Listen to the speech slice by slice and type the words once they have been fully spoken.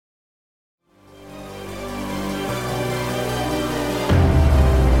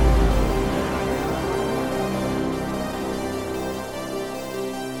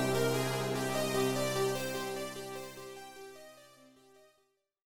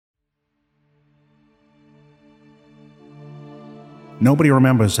Nobody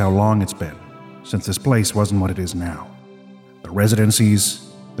remembers how long it's been since this place wasn't what it is now. The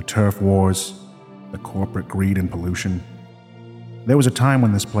residencies, the turf wars, the corporate greed and pollution. There was a time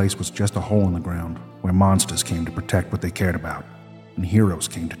when this place was just a hole in the ground where monsters came to protect what they cared about, and heroes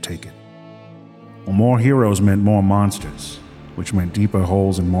came to take it. Well, more heroes meant more monsters, which meant deeper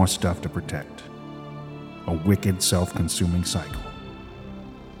holes and more stuff to protect. A wicked, self-consuming cycle.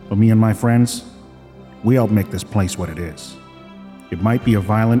 But me and my friends, we helped make this place what it is. It might be a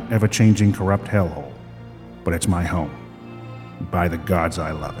violent, ever-changing, corrupt hellhole, but it's my home. And by the gods,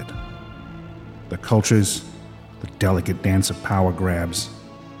 I love it. The cultures, the delicate dance of power grabs,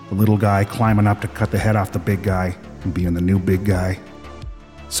 the little guy climbing up to cut the head off the big guy and being the new big guy.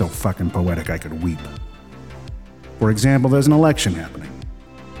 So fucking poetic I could weep. For example, there's an election happening.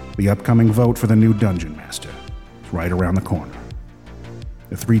 The upcoming vote for the new Dungeon Master is right around the corner.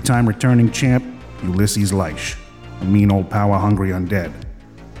 The 3-time returning champ, Ulysses Leish, a mean old power-hungry undead,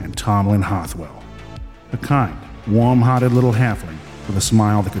 and Tomlin Hathwell, a kind, warm-hearted little halfling with a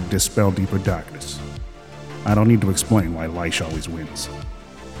smile that could dispel deeper darkness. I don't need to explain why Leish always wins.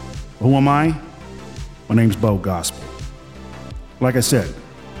 Who am I? My name's Bo Gospel. Like I said,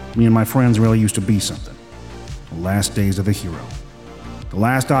 me and my friends really used to be something. The last days of the hero. The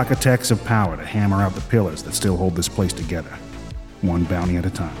last architects of power to hammer out the pillars that still hold this place together, one bounty at a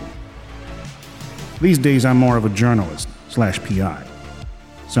time. These days I'm more of a journalist / PI.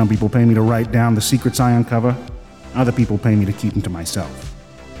 Some people pay me to write down the secrets I uncover, other people pay me to keep them to myself.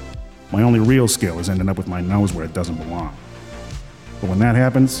 My only real skill is ending up with my nose where it doesn't belong. But when that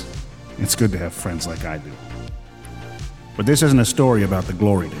happens, it's good to have friends like I do. But this isn't a story about the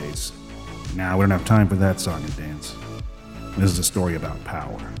glory days. Now we don't have time for that song and dance. This is a story about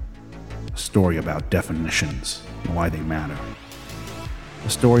power. A story about definitions and why they matter. A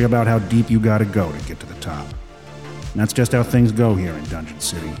story about how deep you gotta go to get to the top. And that's just how things go here in Dungeon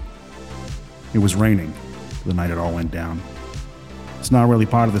City. It was raining the night it all went down. It's not really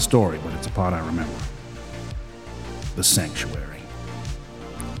part of the story, but it's a part I remember. The Sanctuary.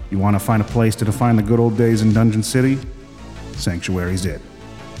 You want to find a place to define the good old days in Dungeon City? Sanctuary's it.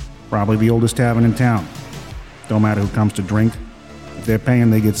 Probably the oldest tavern in town. Don't matter who comes to drink. If they're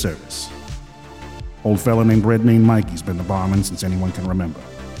paying, they get service. Old fella named Red Name Mikey's been the barman since anyone can remember.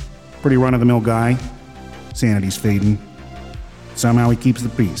 Pretty run-of-the-mill guy. Sanity's fading. Somehow he keeps the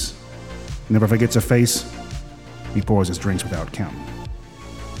peace. Never forgets a face. He pours his drinks without counting.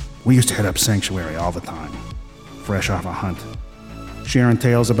 We used to head up Sanctuary all the time, fresh off a hunt, sharing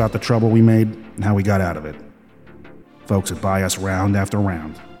tales about the trouble we made and how we got out of it. Folks would buy us round after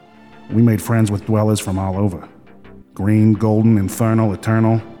round. We made friends with dwellers from all over. Green, golden, infernal,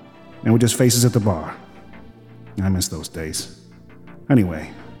 eternal, and we're just faces at the bar. I miss those days.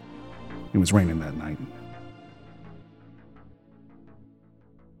 Anyway, it was raining that night.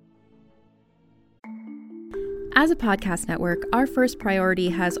 As a podcast network, our first priority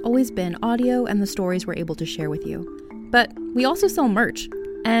has always been audio and the stories we're able to share with you. But we also sell merch,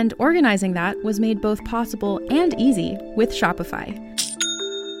 and organizing that was made both possible and easy with Shopify.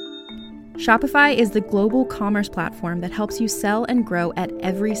 Shopify is the global commerce platform that helps you sell and grow at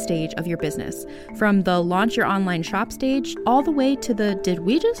every stage of your business, from the launch your online shop stage all the way to the did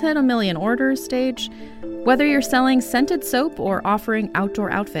we just hit 1 million orders stage. Whether you're selling scented soap or offering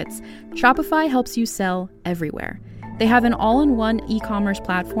outdoor outfits, Shopify helps you sell everywhere. They have an all-in-one e-commerce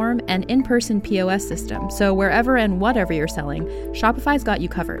platform and in-person POS system, so wherever and whatever you're selling, Shopify's got you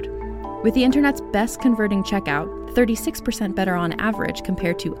covered. With the internet's best converting checkout, 36% better on average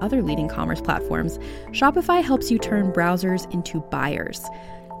compared to other leading commerce platforms, Shopify helps you turn browsers into buyers.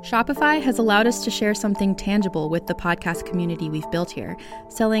 Shopify has allowed us to share something tangible with the podcast community we've built here,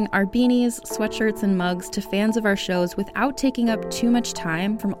 selling our beanies, sweatshirts, and mugs to fans of our shows without taking up too much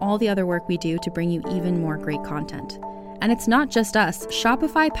time from all the other work we do to bring you even more great content. And it's not just us.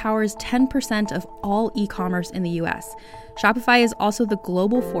 Shopify powers 10% of all e-commerce in the US. Shopify is also the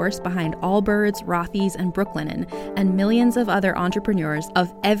global force behind Allbirds, Rothy's, and Brooklinen, and millions of other entrepreneurs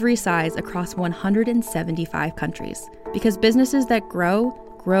of every size across 175 countries. Because businesses that grow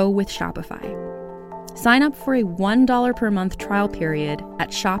with Shopify. Sign up for a $1 per month trial period at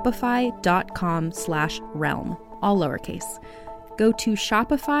shopify.com/realm, all lowercase. Go to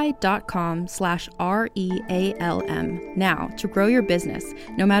shopify.com/REALM now to grow your business,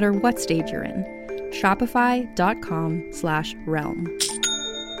 no matter what stage you're in. Shopify.com/realm.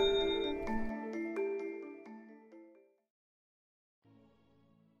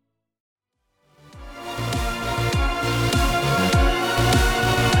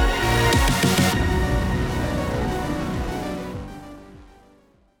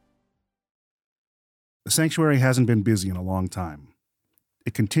 The Sanctuary hasn't been busy in a long time,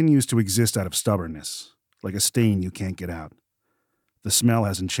 It continues to exist out of stubbornness, like a stain you can't get out. The smell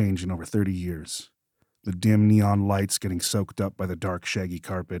hasn't changed in over 30 years. The dim neon lights getting soaked up by the dark, shaggy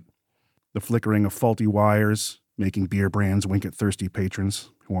carpet. The flickering of faulty wires, making beer brands wink at thirsty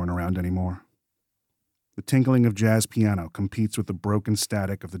patrons who aren't around anymore. The tinkling of jazz piano competes with the broken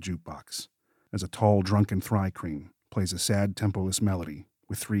static of the jukebox, as a tall, drunken Thry-Cream plays a sad, tempoless melody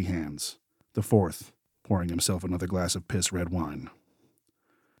with 3 hands, the fourth pouring himself another glass of piss-red wine.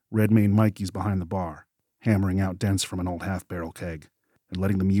 Redmayne Mikey's behind the bar, hammering out dents from an old half-barrel keg and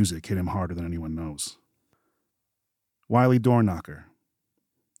letting the music hit him harder than anyone knows. Wiley Doorknocker,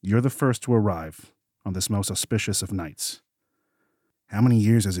 you're the first to arrive on this most auspicious of nights. How many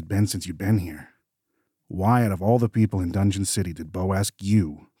years has it been since you've been here? Why, out of all the people in Dungeon City, did Bo ask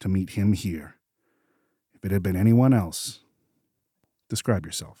you to meet him here? If it had been anyone else, describe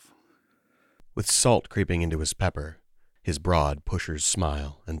yourself. With salt creeping into his pepper, his broad pusher's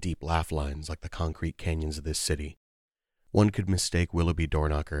smile and deep laugh lines like the concrete canyons of this city, one could mistake Willoughby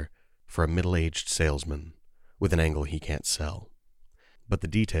Doorknocker for a middle-aged salesman with an angle he can't sell. But the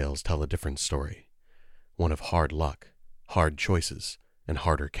details tell a different story, one of hard luck, hard choices, and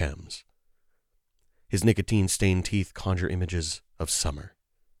harder chems. His nicotine-stained teeth conjure images of summer.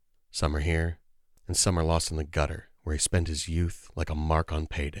 Summer here, and summer lost in the gutter, where he spent his youth like a mark on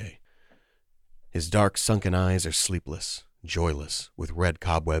payday. His dark, sunken eyes are sleepless, joyless, with red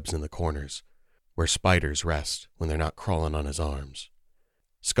cobwebs in the corners, where spiders rest when they're not crawling on his arms.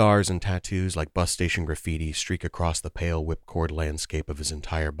 Scars and tattoos like bus station graffiti streak across the pale whipcord landscape of his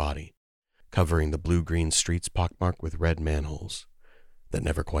entire body, covering the blue-green streets pockmarked with red manholes that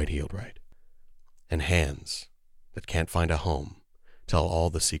never quite healed right. And hands that can't find a home tell all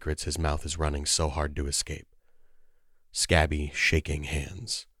the secrets his mouth is running so hard to escape. Scabby, shaking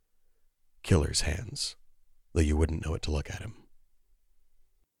hands. Killer's hands, though you wouldn't know it to look at him.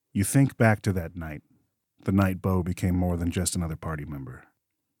 You think back to that night, the night Bo became more than just another party member.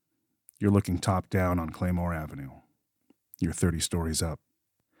 You're looking top down on Claymore Avenue. You're 30 stories up.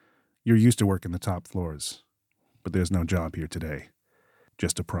 You're used to working the top floors, but there's no job here today.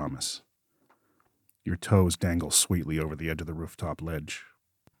 Just a promise. Your toes dangle sweetly over the edge of the rooftop ledge,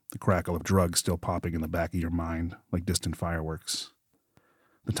 the crackle of drugs still popping in the back of your mind like distant fireworks.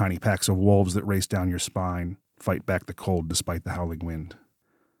 The tiny packs of wolves that race down your spine fight back the cold despite the howling wind.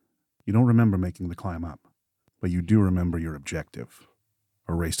 You don't remember making the climb up, but you do remember your objective,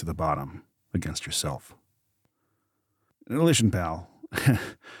 a race to the bottom against yourself. Listen, pal,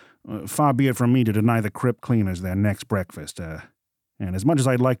 far be it from me to deny the crypt cleaners their next breakfast, and as much as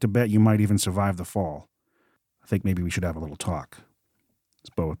I'd like to bet you might even survive the fall, I think maybe we should have a little talk. As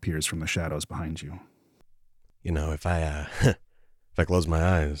Bo appears from the shadows behind you. You know, if I close my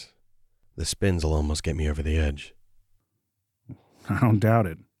eyes, the spins will almost get me over the edge. I don't doubt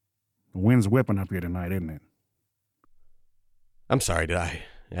it. The wind's whipping up here tonight, isn't it? I'm sorry, did I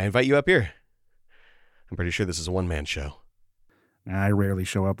invite you up here? I'm pretty sure this is a one-man show. I rarely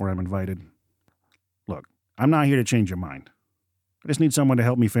show up where I'm invited. Look, I'm not here to change your mind. I just need someone to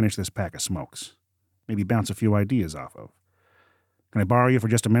help me finish this pack of smokes. Maybe bounce a few ideas off of. Can I borrow you for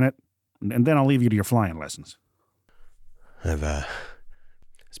just a minute? And then I'll leave you to your flying lessons. I've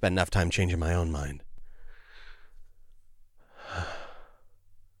spent enough time changing my own mind.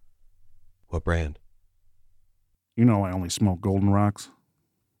 What brand? You know I only smoke Golden Rocks.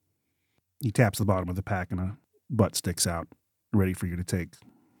 He taps the bottom of the pack and a butt sticks out, ready for you to take.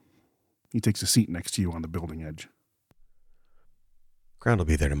 He takes a seat next to you on the building edge. Ground will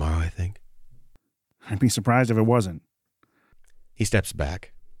be there tomorrow, I think. I'd be surprised if it wasn't. He steps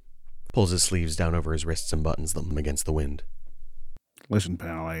back, pulls his sleeves down over his wrists and buttons them against the wind. Listen,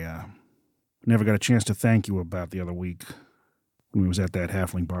 pal, I never got a chance to thank you about the other week when we was at that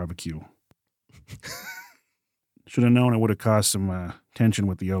halfling barbecue. Should have known it would have caused some tension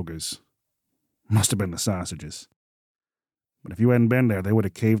with the ogres. Must have been the sausages. But if you hadn't been there, they would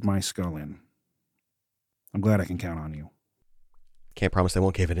have caved my skull in. I'm glad I can count on you. Can't promise they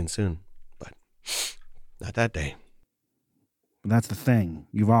won't cave it in soon, but not that day. But that's the thing.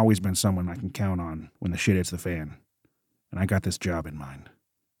 You've always been someone I can count on when the shit hits the fan. And I got this job in mind.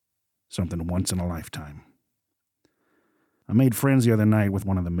 Something once in a lifetime. I made friends the other night with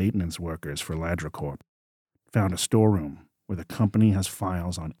one of the maintenance workers for LadraCorp. Found a storeroom where the company has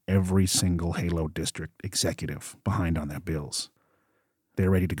files on every single Halo District executive behind on their bills. They're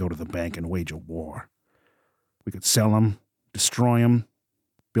ready to go to the bank and wage a war. We could sell them, destroy them,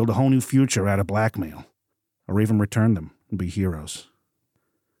 build a whole new future out of blackmail, or even return them and be heroes.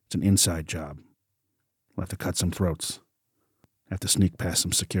 It's an inside job. We'll have to cut some throats. Have to sneak past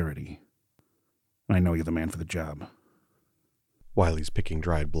some security. I know you're the man for the job. while he's picking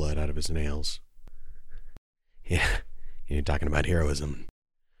dried blood out of his nails. Yeah, you're talking about heroism.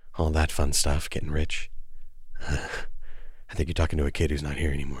 All that fun stuff, getting rich. I think you're talking to a kid who's not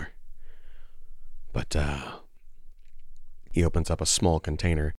here anymore. But, he opens up a small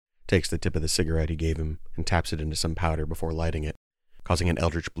container, takes the tip of the cigarette he gave him, and taps it into some powder before lighting it, causing an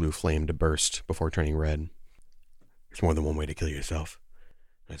eldritch blue flame to burst before turning red. There's more than one way to kill yourself.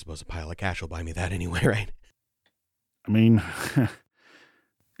 I suppose a pile of cash will buy me that anyway, right? I mean,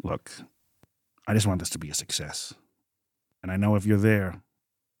 look, I just want this to be a success. And I know if you're there,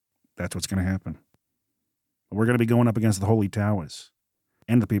 that's what's going to happen. But we're going to be going up against the Holy Towers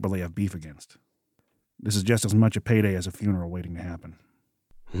and the people they have beef against. This is just as much a payday as a funeral waiting to happen.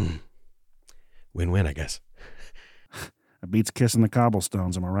 Win-win, I guess. It beats kissing the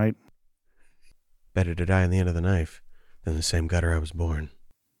cobblestones, am I right? Better to die on the end of the knife than the same gutter I was born.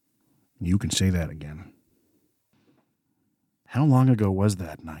 You can say that again. How long ago was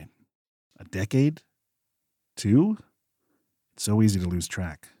that night? A decade? 2? It's so easy to lose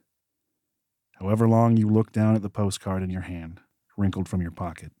track. However long you look down at the postcard in your hand, wrinkled from your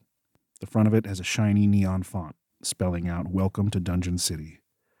pocket, the front of it has a shiny neon font spelling out "Welcome to Dungeon City."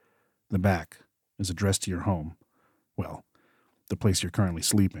 The back is addressed to your home. Well, the place you're currently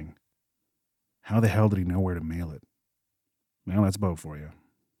sleeping. How the hell did he know where to mail it? Well, that's Bo for you.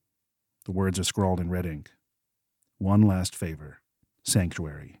 The words are scrawled in red ink. One last favor.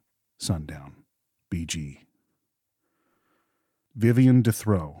 Sanctuary. Sundown. BG. Vivian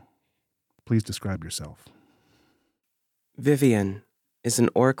DeThrow. Please describe yourself. Vivian is an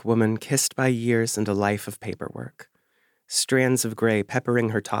orc woman kissed by years and a life of paperwork. Strands of gray peppering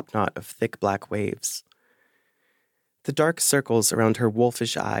her top knot of thick black waves. The dark circles around her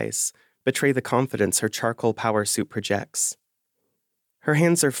wolfish eyes betray the confidence her charcoal power suit projects. Her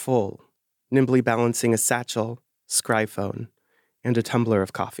hands are full, nimbly balancing a satchel, scryphone, and a tumbler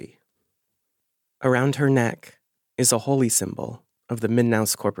of coffee. Around her neck is a holy symbol of the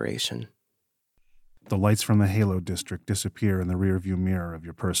Midnaus Corporation. The lights from the Halo District disappear in the rearview mirror of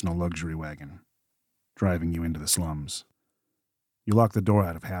your personal luxury wagon, driving you into the slums. You lock the door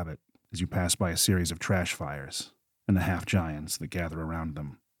out of habit as you pass by a series of trash fires and the half-giants that gather around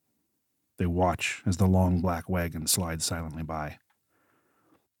them. They watch as the long black wagon slides silently by.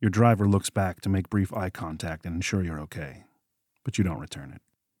 Your driver looks back to make brief eye contact and ensure you're okay, but you don't return it.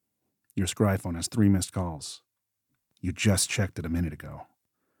 Your scryphone has 3 missed calls. You just checked it a minute ago.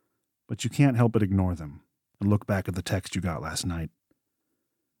 But you can't help but ignore them and look back at the text you got last night.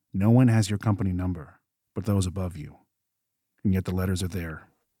 No one has your company number but those above you, and yet the letters are there,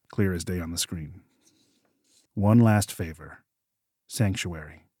 clear as day on the screen. One last favor.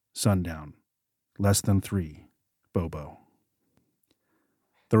 Sanctuary. Sundown. Less than 3. Bobo.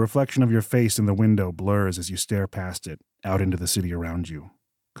 The reflection of your face in the window blurs as you stare past it, out into the city around you,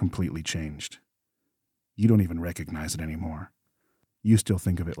 completely changed. You don't even recognize it anymore. You still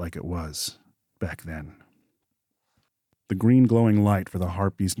think of it like it was, back then. The green glowing light for the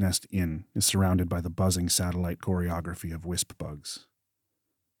Harpy's Nest Inn is surrounded by the buzzing satellite choreography of wisp bugs.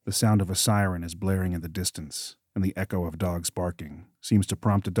 The sound of a siren is blaring in the distance, and the echo of dogs barking seems to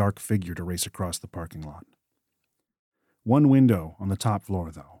prompt a dark figure to race across the parking lot. One window on the top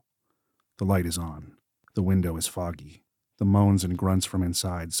floor, though. The light is on. The window is foggy. The moans and grunts from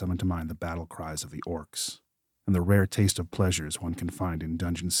inside summon to mind the battle cries of the orcs, and the rare taste of pleasures one can find in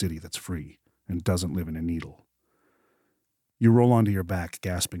Dungeon City that's free and doesn't live in a needle. You roll onto your back,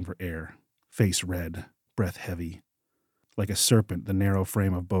 gasping for air, face red, breath heavy. Like a serpent, the narrow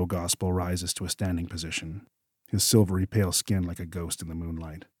frame of Bo Gospel rises to a standing position, his silvery pale skin like a ghost in the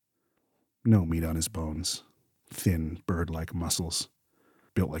moonlight. No meat on his bones, thin, bird-like muscles,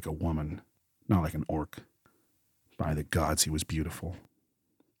 built like a woman, not like an orc. By the gods, he was beautiful.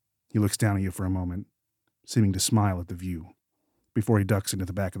 He looks down at you for a moment, seeming to smile at the view, before he ducks into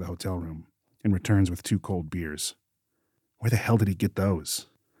the back of the hotel room and returns with 2 cold beers. Where the hell did he get those?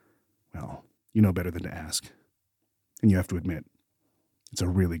 Well, you know better than to ask. And you have to admit, it's a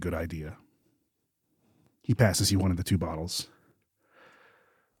really good idea. He passes you one of the 2 bottles.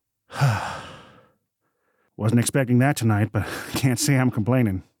 Wasn't expecting that tonight, but can't say I'm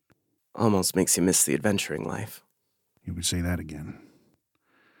complaining. Almost makes you miss the adventuring life. You would say that again.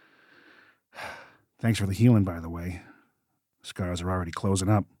 Thanks for the healing, by the way. Scars are already closing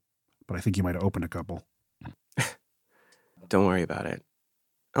up, but I think you might have opened a couple. Don't worry about it.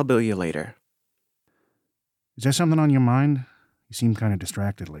 I'll bill you later. Is there something on your mind? You seem kind of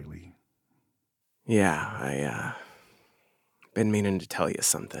distracted lately. Yeah, been meaning to tell you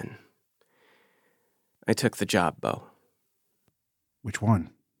something. I took the job, Bo. Which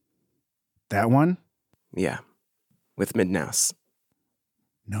one? That one? Yeah, with Midnaus.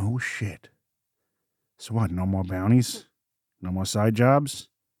 No shit. So what, no more bounties? No more side jobs?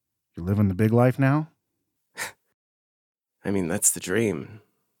 You're living the big life now? I mean, that's the dream.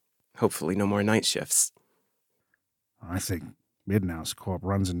 Hopefully no more night shifts. I think Midnhouse Corp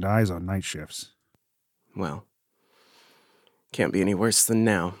runs and dies on night shifts. Well, can't be any worse than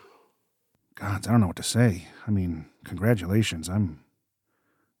now. God, I don't know what to say. I mean, congratulations. I'm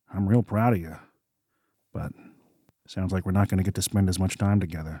real proud of you. But sounds like we're not going to get to spend as much time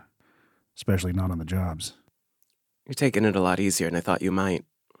together. Especially not on the jobs. You're taking it a lot easier than I thought you might.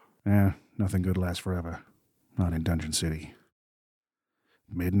 Nothing good lasts forever. Not in Dungeon City.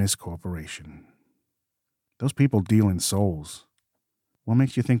 Midness Corporation. Those people deal in souls. What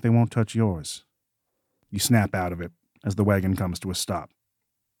makes you think they won't touch yours? You snap out of it as the wagon comes to a stop,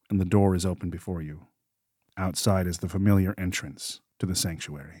 and the door is open before you. Outside is the familiar entrance to the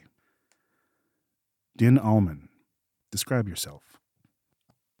sanctuary. Din Alman, describe yourself.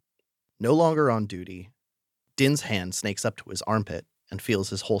 No longer on duty, Din's hand snakes up to his armpit and feels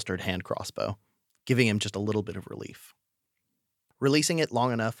his holstered hand crossbow, giving him just a little bit of relief. Releasing it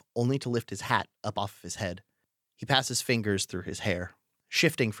long enough only to lift his hat up off of his head, he passes fingers through his hair,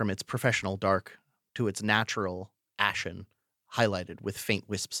 shifting from its professional dark to its natural ashen, highlighted with faint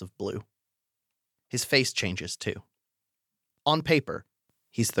wisps of blue. His face changes too. On paper,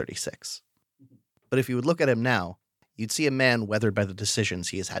 he's 36. But if you would look at him now, you'd see a man weathered by the decisions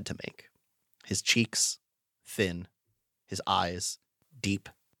he has had to make. His cheeks, thin, his eyes, deep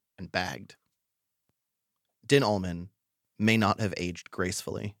and bagged. Din Alman may not have aged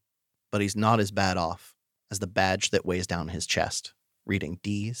gracefully, but he's not as bad off as the badge that weighs down his chest, reading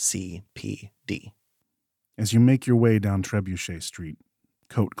DCPD. As you make your way down Trebuchet Street,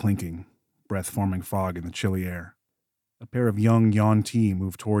 coat clinking, breath forming fog in the chilly air, a pair of young Yuan-Ti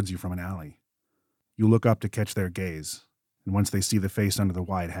move towards you from an alley. You look up to catch their gaze, and once they see the face under the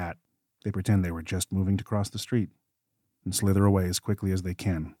wide hat, they pretend they were just moving to cross the street and slither away as quickly as they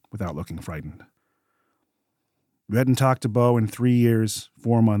can without looking frightened. You hadn't talked to Beau in 3 years,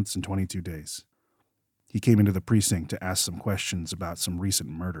 4 months, and 22 days. He came into the precinct to ask some questions about some recent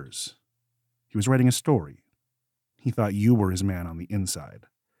murders. He was writing a story. He thought you were his man on the inside,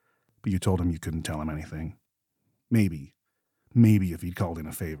 but you told him you couldn't tell him anything. Maybe if he'd called in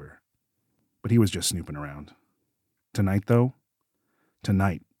a favor. But he was just snooping around. Tonight, though,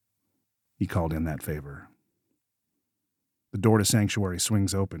 he called in that favor. The door to Sanctuary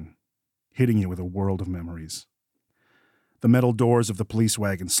swings open, hitting you with a world of memories. The metal doors of the police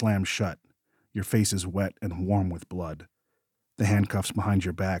wagon slam shut. Your face is wet and warm with blood. The handcuffs behind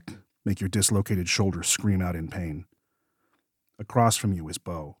your back make your dislocated shoulder scream out in pain. Across from you is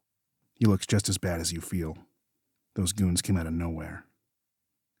Beau. He looks just as bad as you feel. Those goons came out of nowhere.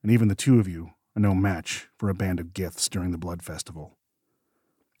 And even the two of you are no match for a band of Giths during the blood festival.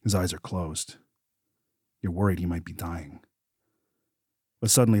 His eyes are closed. You're worried he might be dying.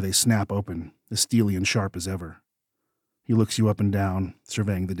 But suddenly they snap open, as steely and sharp as ever. He looks you up and down,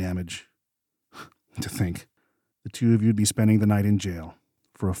 surveying the damage. To think, the two of you'd be spending the night in jail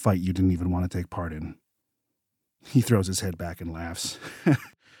for a fight you didn't even want to take part in. He throws his head back and laughs.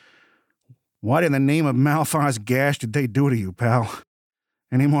 What in the name of Malfar's gash did they do to you, pal?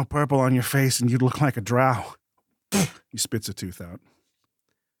 Any more purple on your face and you'd look like a drow. He spits a tooth out.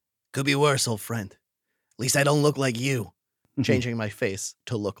 Could be worse, old friend. At least I don't look like you. Changing my face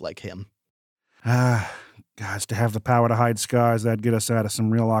to look like him. Gosh, to have the power to hide scars, that'd get us out of some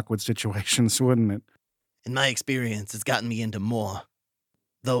real awkward situations, wouldn't it? In my experience, it's gotten me into more.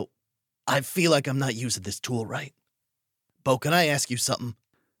 Though, I feel like I'm not using this tool right. Beau, can I ask you something?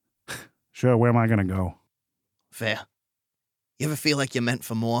 Sure, where am I gonna go? Fair. You ever feel like you're meant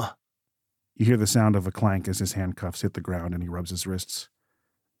for more? You hear the sound of a clank as his handcuffs hit the ground and he rubs his wrists.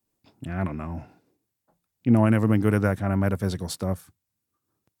 I don't know. You know, I've never been good at that kind of metaphysical stuff.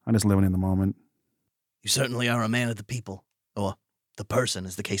 I'm just living in the moment. You certainly are a man of the people. Or the person,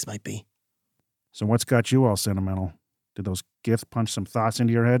 as the case might be. So what's got you all sentimental? Did those Giths punch some thoughts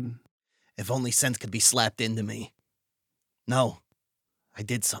into your head? If only sense could be slapped into me. No, I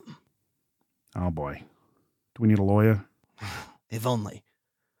did something. Oh boy. Do we need a lawyer? If only.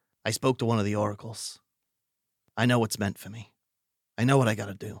 I spoke to one of the oracles. I know what's meant for me. I know what I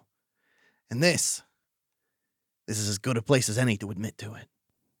gotta do. And this is as good a place as any to admit to it.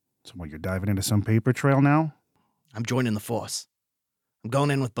 So what, you're diving into some paper trail now? I'm joining the force. I'm going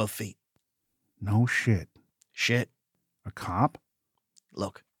in with both feet. No shit. Shit. A cop?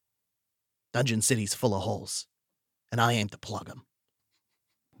 Look, Dungeon City's full of holes, and I aim to plug them.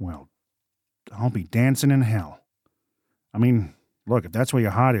 Well, I'll be dancing in hell. I mean, look, if that's where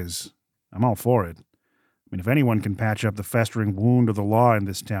your heart is, I'm all for it. mean, if anyone can patch up the festering wound of the law in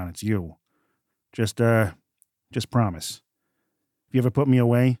this town, it's you. Just promise. If you ever put me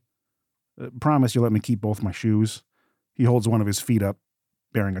away, promise you'll let me keep both my shoes. He holds one of his feet up,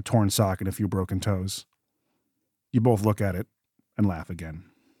 bearing a torn sock and a few broken toes. You both look at it and laugh again.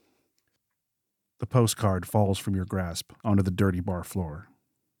 The postcard falls from your grasp onto the dirty bar floor.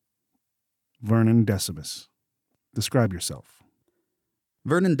 Vernon Decimus. Describe yourself.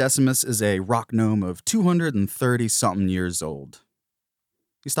 Vernon Decimus is a rock gnome of 230-something years old.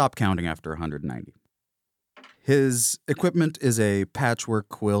 He stopped counting after 190. His equipment is a patchwork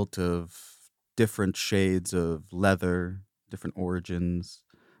quilt of different shades of leather, different origins,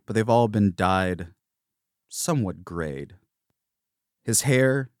 but they've all been dyed somewhat grayed. His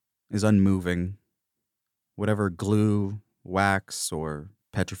hair is unmoving. Whatever glue, wax, or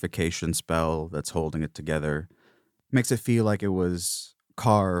petrification spell that's holding it together makes it feel like it was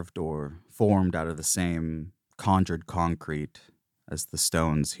carved or formed out of the same conjured concrete as the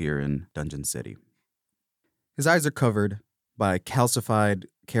stones here in Dungeon City. His eyes are covered by calcified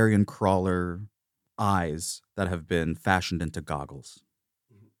carrion crawler eyes that have been fashioned into goggles.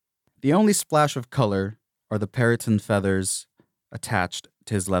 The only splash of color are the periton feathers attached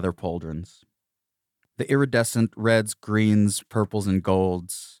to his leather pauldrons. The iridescent reds, greens, purples, and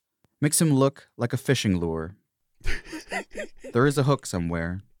golds makes him look like a fishing lure. There is a hook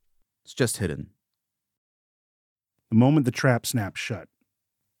somewhere. It's just hidden. The moment the trap snaps shut,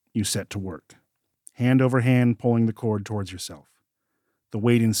 you set to work, hand over hand pulling the cord towards yourself. The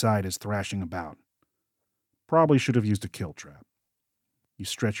weight inside is thrashing about. Probably should have used a kill trap. You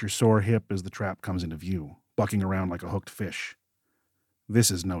stretch your sore hip as the trap comes into view, bucking around like a hooked fish.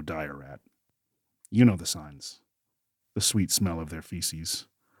 This is no dire rat. You know the signs. The sweet smell of their feces,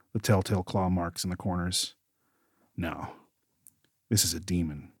 the telltale claw marks in the corners. No, this is a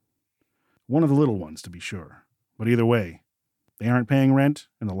demon. One of the little ones, to be sure. But either way, they aren't paying rent,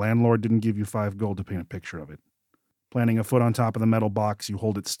 and the landlord didn't give you 5 gold to paint a picture of it. Planting a foot on top of the metal box, you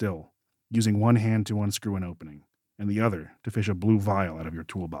hold it still, using one hand to unscrew an opening, and the other to fish a blue vial out of your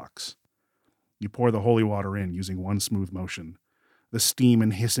toolbox. You pour the holy water in, using one smooth motion. The steam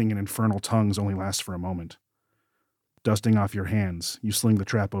and hissing and infernal tongues only last for a moment. Dusting off your hands, you sling the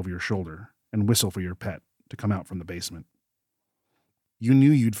trap over your shoulder and whistle for your pet to come out from the basement. You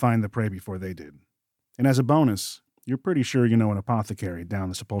knew you'd find the prey before they did. And as a bonus, you're pretty sure you know an apothecary down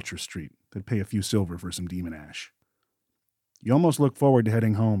the Sepulchre Street that'd pay a few silver for some demon ash. You almost look forward to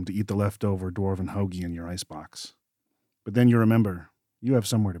heading home to eat the leftover dwarven hoagie in your icebox. But then you remember, you have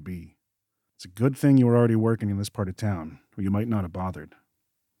somewhere to be. It's a good thing you were already working in this part of town, or you might not have bothered.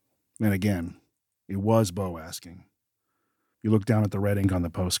 Then again, it was Bo asking. You look down at the red ink on the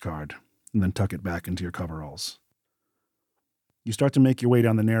postcard, and then tuck it back into your coveralls. You start to make your way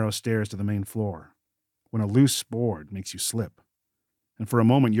down the narrow stairs to the main floor, when a loose board makes you slip. And for a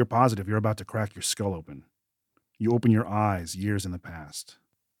moment, you're positive you're about to crack your skull open. You open your eyes years in the past,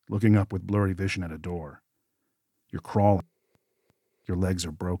 looking up with blurry vision at a door. You're crawling. Your legs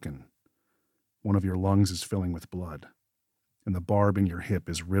are broken. One of your lungs is filling with blood, and the barb in your hip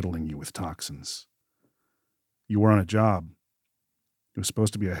is riddling you with toxins. You were on a job. It was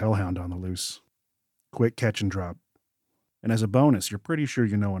supposed to be a hellhound on the loose. Quick catch and drop. And as a bonus, you're pretty sure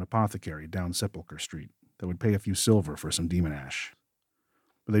you know an apothecary down Sepulchre Street that would pay a few silver for some demon ash.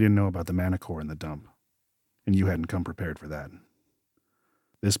 But they didn't know about the manicore in the dump, and you hadn't come prepared for that.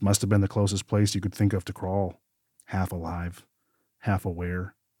 This must have been the closest place you could think of to crawl, half alive, half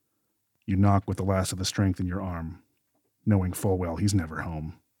aware. You knock with the last of the strength in your arm, knowing full well he's never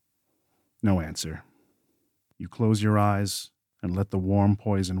home. No answer. You close your eyes and let the warm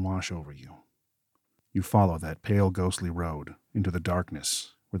poison wash over you. You follow that pale ghostly road into the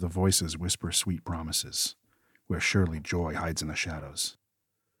darkness where the voices whisper sweet promises, where surely joy hides in the shadows.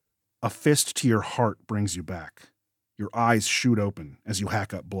 A fist to your heart brings you back. Your eyes shoot open as you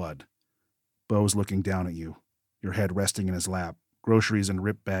hack up blood. Bo's looking down at you, your head resting in his lap, groceries and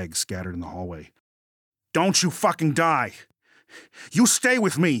ripped bags scattered in the hallway. Don't you fucking die! You stay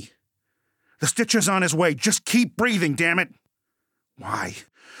with me! The stitch is on his way. Just keep breathing, damn it! Why?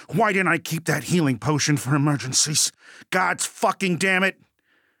 Why didn't I keep that healing potion for emergencies? God's fucking damn it!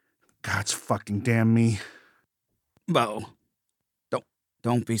 God's fucking damn me. Bo,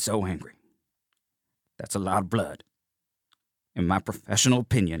 don't be so angry. That's a lot of blood. In my professional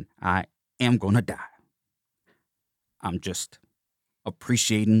opinion, I am gonna die. I'm just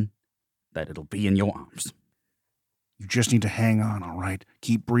appreciating that it'll be in your arms. You just need to hang on, all right?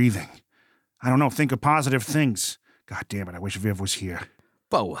 Keep breathing. I don't know, think of positive things. God damn it, I wish Viv was here.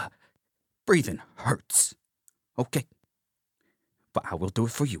 Bo, breathing hurts. Okay. But I will do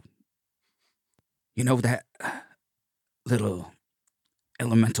it for you. You know that little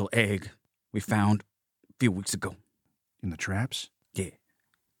elemental egg we found a few weeks ago? In the traps? Yeah.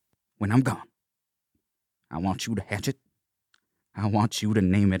 When I'm gone, I want you to hatch it. I want you to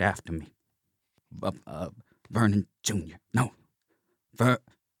name it after me. Vernon Jr. No.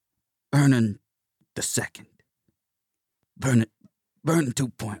 Vernon the Second. Vernon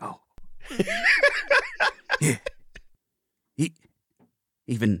 2.0. Yeah.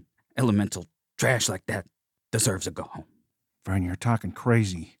 Even elemental trash like that deserves a go home. Vern, you're talking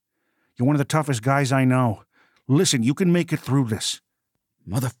crazy. You're one of the toughest guys I know. Listen, you can make it through this.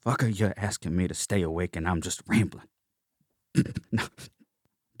 Motherfucker, you're asking me to stay awake and I'm just rambling. No.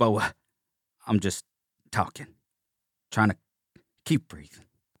 Boa, I'm just talking. Trying to keep breathing.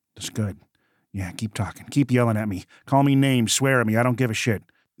 That's good. Yeah, keep talking. Keep yelling at me. Call me names. Swear at me. I don't give a shit.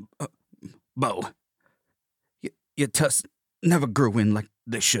 Bo, your tusks never grew in like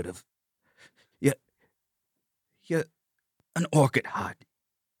they should have. You're an orchid heart.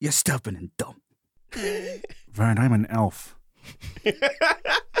 You're stubborn and dumb. Vern, I'm an elf.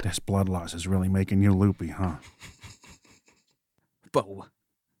 This blood loss is really making you loopy, huh? Bo,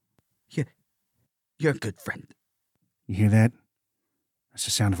 you're a good friend. You hear that? That's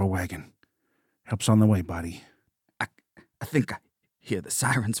the sound of a wagon. Help's on the way, buddy. I think I hear the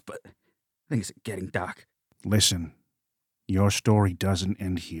sirens, but I think it's getting dark. Listen, your story doesn't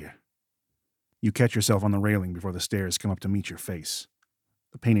end here. You catch yourself on the railing before the stairs come up to meet your face.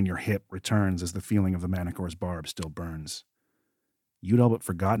 The pain in your hip returns as the feeling of the Manicore's barb still burns. You'd all but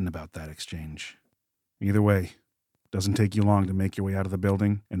forgotten about that exchange. Either way, it doesn't take you long to make your way out of the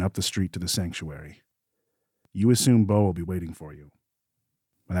building and up the street to the sanctuary. You assume Bo will be waiting for you,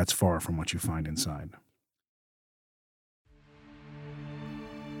 but that's far from what you find inside.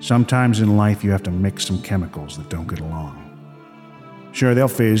 Sometimes in life you have to mix some chemicals that don't get along. Sure, they'll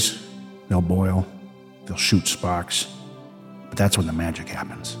fizz, they'll boil, they'll shoot sparks, but that's when the magic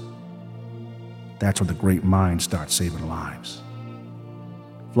happens. That's when the great minds start saving lives.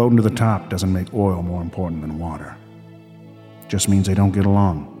 Floating to the top doesn't make oil more important than water. It just means they don't get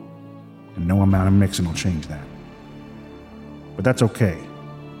along, and no amount of mixing will change that. But that's okay.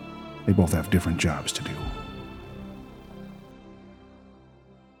 They both have different jobs to do.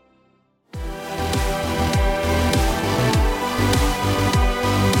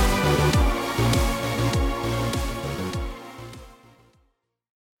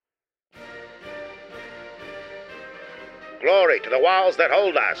 Glory to the walls that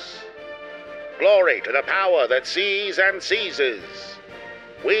hold us. Glory to the power that sees and seizes.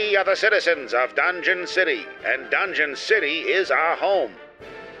 We are the citizens of Dungeon City, and Dungeon City is our home.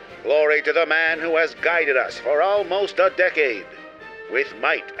 Glory to the man who has guided us for almost a decade, with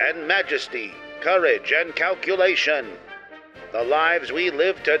might and majesty, courage and calculation. The lives we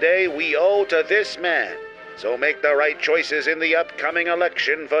live today we owe to this man, so make the right choices in the upcoming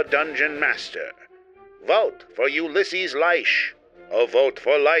election for Dungeon Master. Vote for Ulysses Leish. A vote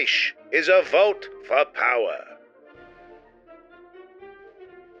for Leish is a vote for power.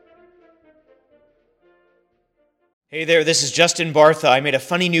 Hey there, this is Justin Bartha. I made a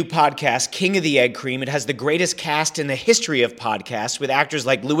funny new podcast, King of the Egg Cream. It has the greatest cast in the history of podcasts with actors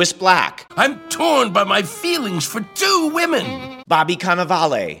like Louis Black. I'm torn by my feelings for two women. Bobby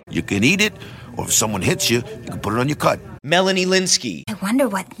Cannavale. You can eat it, or if someone hits you, you can put it on your cut. Melanie Linsky. I wonder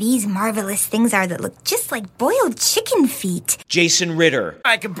what these marvelous things are that look just like boiled chicken feet. Jason Ritter.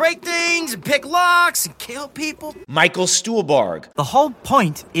 I can break things and pick locks and kill people. Michael Stuhlbarg. The whole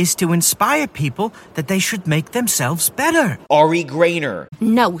point is to inspire people that they should make themselves better. Ari Grainer.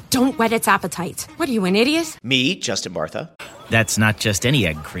 No, don't whet its appetite. What are you, an idiot? Me, Justin Bartha. That's not just any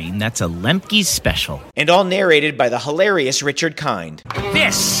egg cream, that's a Lemke's special. And all narrated by the hilarious Richard Kind.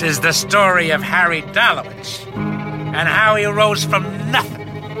 This is the story of Harry Dalowitz and how he rose from nothing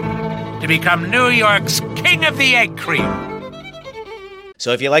to become New York's King of the Egg Cream.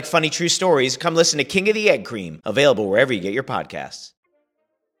 So if you like funny true stories, come listen to King of the Egg Cream, available wherever you get your podcasts.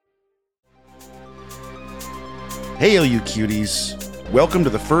 Hey, all you cuties. Welcome to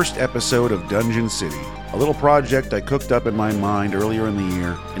the first episode of Dungeon City, a little project I cooked up in my mind earlier in the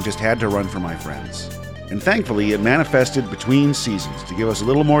year and just had to run for my friends. And thankfully, it manifested between seasons to give us a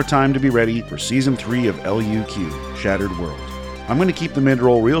little more time to be ready for Season 3 of LUQ, Shattered World. I'm going to keep the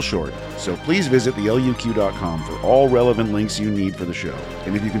mid-roll real short, so please visit theluq.com for all relevant links you need for the show.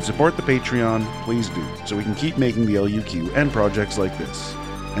 And if you can support the Patreon, please do, so we can keep making the LUQ and projects like this.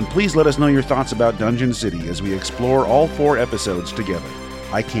 And please let us know your thoughts about Dungeon City as we explore all 4 episodes together.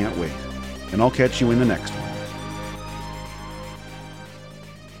 I can't wait. And I'll catch you in the next one.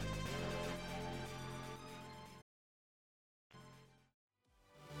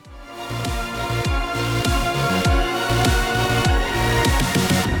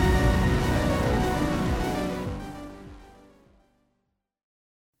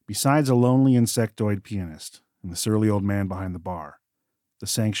 Besides a lonely insectoid pianist and the surly old man behind the bar, the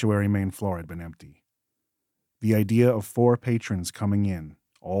sanctuary main floor had been empty. The idea of 4 patrons coming in,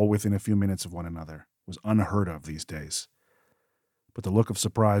 all within a few minutes of one another, was unheard of these days. But the look of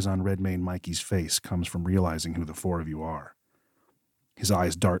surprise on Redmayne Mikey's face comes from realizing who the 4 of you are. His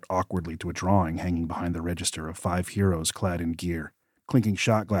eyes dart awkwardly to a drawing hanging behind the register of 5 heroes clad in gear, clinking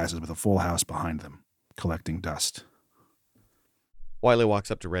shot glasses with a full house behind them, collecting dust. Wiley walks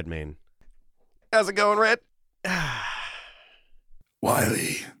up to Redmayne. How's it going, Red?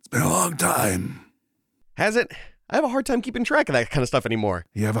 Wiley, it's been a long time. Has it? I have a hard time keeping track of that kind of stuff anymore.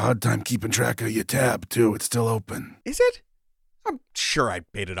 You have a hard time keeping track of your tab, too. It's still open. Is it? I'm sure I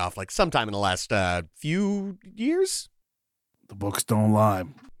paid it off like sometime in the last few years. The books don't lie.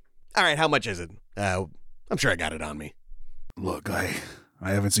 All right, how much is it? I'm sure I got it on me. Look, I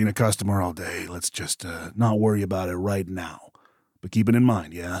haven't seen a customer all day. Let's just not worry about it right now. But keep it in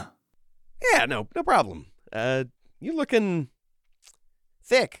mind, yeah? Yeah, no problem. You looking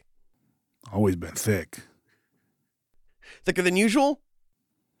thick. Always been thick. Thicker than usual?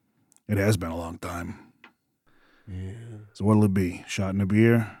 It has been a long time. Yeah. So what'll it be? Shot in a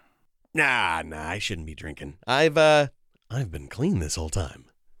beer? Nah, I shouldn't be drinking. I've been clean this whole time.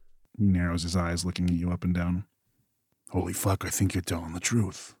 He narrows his eyes, looking at you up and down. Holy fuck, I think you're telling the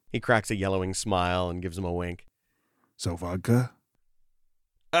truth. He cracks a yellowing smile and gives him a wink. So vodka?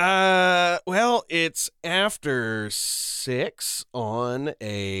 Well, it's after 6 on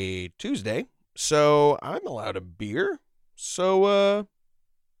a Tuesday, so I'm allowed a beer. So,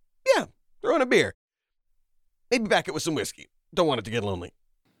 yeah, throw in a beer. Maybe back it with some whiskey. Don't want it to get lonely.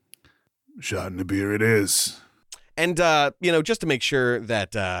 Shot in a beer it is. And, just to make sure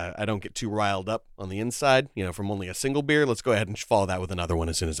that I don't get too riled up on the inside, from only a single beer, let's go ahead and follow that with another one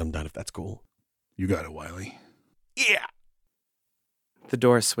as soon as I'm done, if that's cool. You got it, Wiley. Yeah. The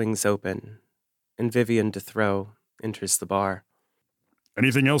door swings open, and Vivian DeThrow enters the bar.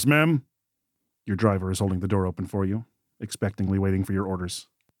 Anything else, ma'am? Your driver is holding the door open for you, expectantly waiting for your orders.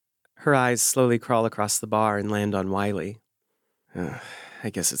 Her eyes slowly crawl across the bar and land on Wiley. I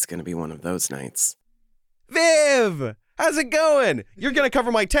guess it's going to be one of those nights. Viv! How's it going? You're going to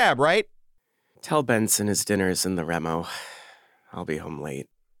cover my tab, right? Tell Benson his dinner's in the Remo. I'll be home late.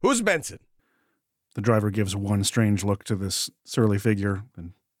 Who's Benson? The driver gives one strange look to this surly figure,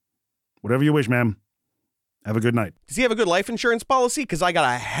 and whatever you wish, ma'am. Have a good night. Does he have a good life insurance policy? Because I got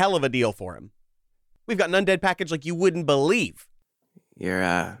a hell of a deal for him. We've got an undead package like you wouldn't believe.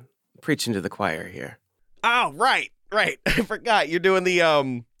 You're, preaching to the choir here. Oh, right. I forgot. You're doing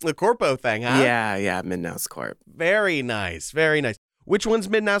the Corpo thing, huh? Yeah, Midnouse Corp. Very nice. Which one's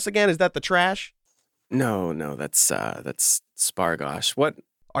Midnouse again? Is that the trash? No, that's Spargosh. What?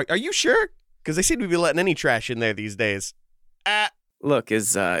 Are you sure? Because they seem to be letting any trash in there these days. Look,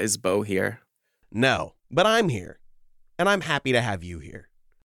 is Bo here? No, but I'm here. And I'm happy to have you here.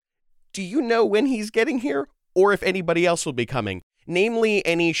 Do you know when he's getting here? Or if anybody else will be coming? Namely,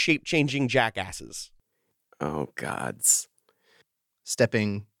 any shape-changing jackasses. Oh, gods.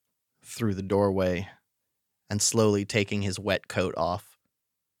 Stepping through the doorway and slowly taking his wet coat off,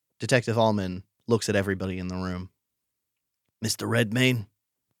 Detective Allman looks at everybody in the room. Mr. Redmayne?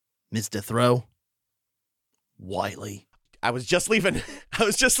 Ms. DeThrow? Wiley? I was just leaving,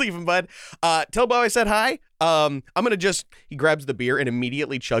 bud. Tell Bo I said hi. He grabs the beer and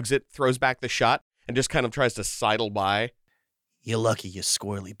immediately chugs it, throws back the shot, and just kind of tries to sidle by. You're lucky, you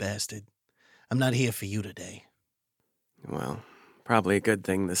squirrely bastard. I'm not here for you today. Well, probably a good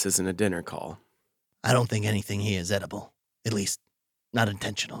thing this isn't a dinner call. I don't think anything here is edible. At least, not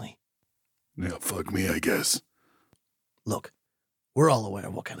intentionally. Yeah, fuck me, I guess. Look, we're all aware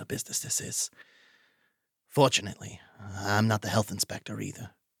of what kind of business this is. Fortunately, I'm not the health inspector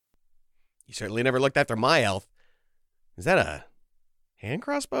either. You certainly never looked after my health. Is that a hand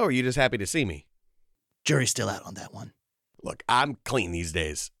crossbow, or are you just happy to see me? Jury's still out on that one. Look, I'm clean these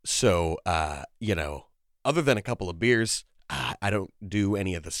days, so, other than a couple of beers, I don't do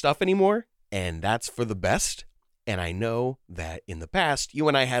any of the stuff anymore, and that's for the best. And I know that in the past, you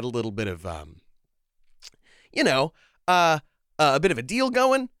and I had a little bit of, a bit of a deal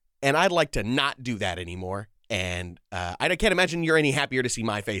going, and I'd like to not do that anymore. And I can't imagine you're any happier to see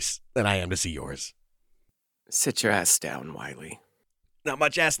my face than I am to see yours. Sit your ass down, Wiley. Not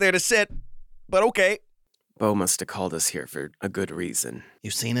much ass there to sit, but okay. Bo must have called us here for a good reason. You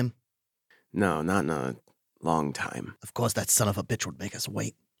seen him? No, not in a long time. Of course that son of a bitch would make us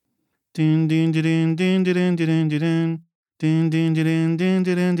wait. Din din din din din din din din din din din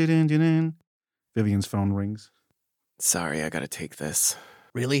din din din din. Vivian's phone rings. Sorry, I gotta take this.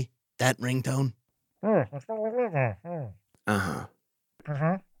 Really? That ringtone? Uh-huh.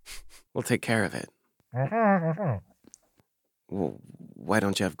 We'll take care of it. Well, why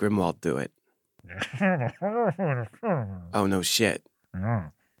don't you have Grimwald do it? Oh, no shit.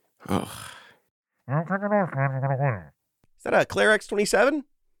 Oh. Is that a Claire X27?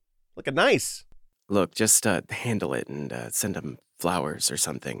 Looking nice. Look, just handle it and send him flowers or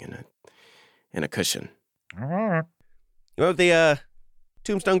something in a cushion. You went with the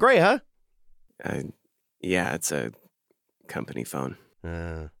Tombstone Gray, huh? Yeah, it's a company phone.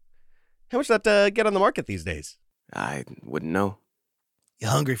 How much does that get on the market these days? I wouldn't know. You're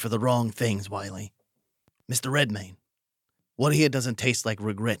hungry for the wrong things, Wiley. Mr. Redmayne, what here doesn't taste like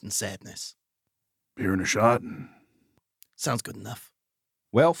regret and sadness? Beer and a shot? Sounds good enough.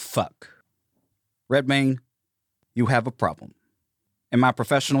 Well, fuck. Redmayne, you have a problem. In my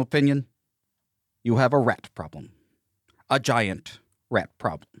professional opinion, you have a rat problem. A giant rat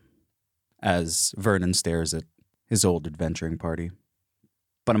problem. As Vernon stares at his old adventuring party.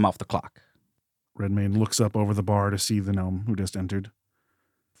 But I'm off the clock. Redmayne looks up over the bar to see the gnome who just entered.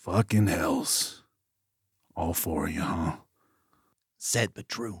 Fucking hells. All four of you, huh? Sad but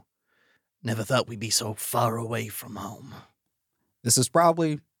true. Never thought we'd be so far away from home. This is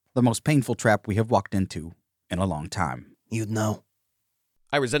probably the most painful trap we have walked into in a long time. You'd know.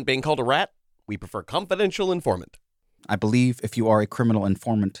 I resent being called a rat. We prefer confidential informant. I believe if you are a criminal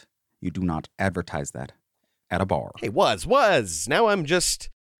informant, you do not advertise that at a bar. Hey, was. Now I'm just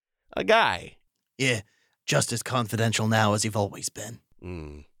a guy. Yeah, just as confidential now as you've always been.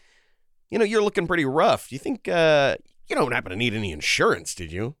 You know, you're looking pretty rough. Do you think, you don't happen to need any insurance,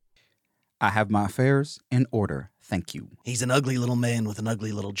 did you? I have my affairs in order, thank you. He's an ugly little man with an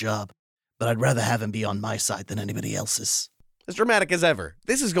ugly little job, but I'd rather have him be on my side than anybody else's. As dramatic as ever.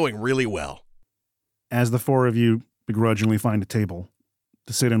 This is going really well. As the four of you begrudgingly find a table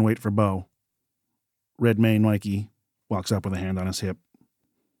to sit and wait for Bo, Redmayne Mikey walks up with a hand on his hip,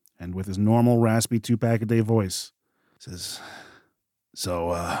 and with his normal raspy 2-pack-a-day voice, says,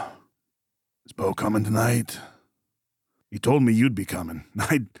 So, is Bo coming tonight? He told me you'd be coming.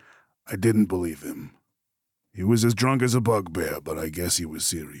 I didn't believe him. He was as drunk as a bugbear, but I guess he was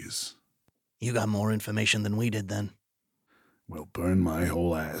serious. You got more information than we did then. Well, burn my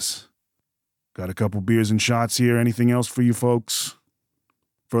whole ass. Got a couple beers and shots here. Anything else for you folks?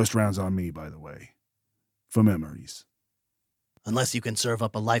 First round's on me, by the way. For memories. Unless you can serve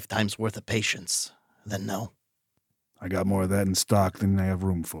up a lifetime's worth of patience, then no. I got more of that in stock than I have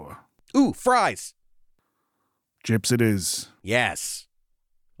room for. Ooh, fries. Chips it is. Yes.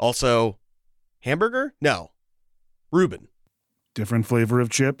 Also, hamburger? No. Reuben. Different flavor of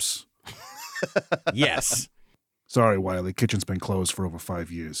chips? Yes. Sorry, Wiley. Kitchen's been closed for over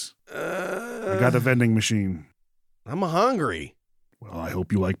 5 years. I got a vending machine. I'm hungry. Well, I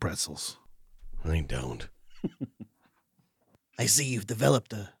hope you like pretzels. I don't. I see you've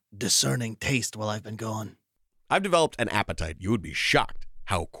developed a discerning taste while I've been gone. I've developed an appetite. You would be shocked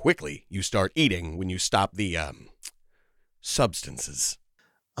how quickly you start eating when you stop the, substances.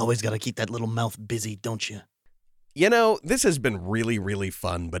 Always gotta keep that little mouth busy, don't you? You know, this has been really, really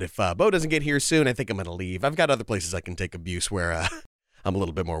fun, but if Bo doesn't get here soon, I think I'm gonna leave. I've got other places I can take abuse where I'm a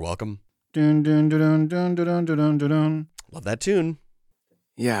little bit more welcome. Dun, dun, dun, dun, dun, dun, dun, dun. Love that tune.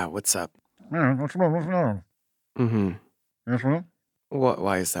 Yeah, what's up? Yeah, what's wrong? Mm-hmm. Yes, well?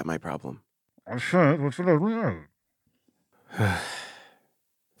 Why is that my problem? I said, what's wrong?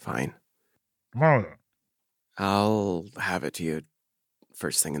 Fine. Tomorrow. I'll have it to you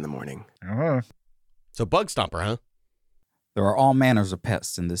first thing in the morning. Uh-huh. So Bug Stomper, huh? There are all manners of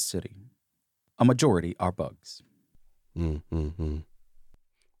pests in this city. A majority are bugs. Mm-hmm.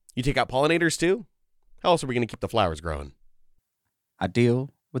 You take out pollinators too? How else are we going to keep the flowers growing? I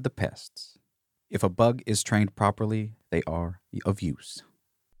deal with the pests. If a bug is trained properly, they are of use.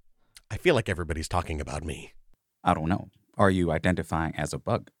 I feel like everybody's talking about me. I don't know. Are you identifying as a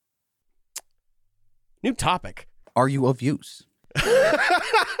bug? New topic. Are you of use?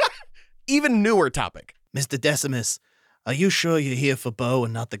 Even newer topic. Mr. Decimus, are you sure you're here for Bo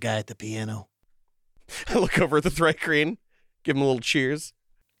and not the guy at the piano? I look over at the Thri-kreen, give him a little cheers.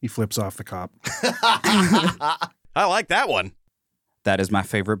 He flips off the cop. I like that one. That is my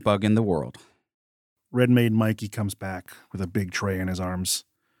favorite bug in the world. Redmayne Mikey comes back with a big tray in his arms.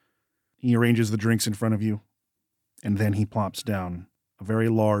 He arranges the drinks in front of you, and then he plops down a very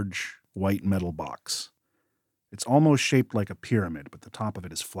large white metal box. It's almost shaped like a pyramid, but the top of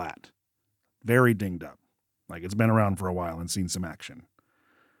it is flat. Very dinged up, like it's been around for a while and seen some action.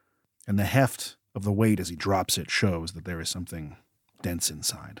 And the heft of the weight as he drops it shows that there is something dense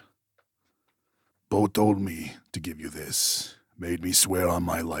inside. Bo told me to give you this. Made me swear on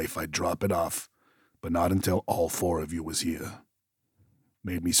my life I'd drop it off, but not until all four of you was here.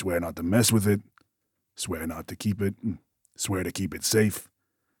 Made me swear not to mess with it, swear not to keep it, swear to keep it safe,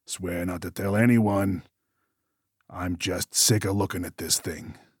 swear not to tell anyone. I'm just sick of looking at this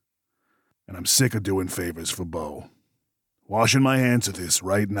thing. And I'm sick of doing favors for Bo. Washing my hands of this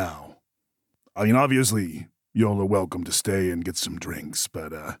right now. I mean, obviously, y'all are welcome to stay and get some drinks,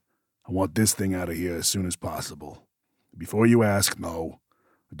 but I want this thing out of here as soon as possible. Before you ask, no,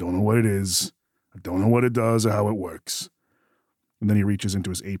 I don't know what it is. I don't know what it does or how it works. And then he reaches into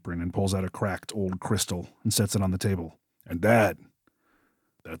his apron and pulls out a cracked old crystal and sets it on the table. And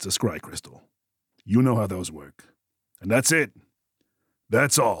that's a scry crystal. You know how those work. And that's it.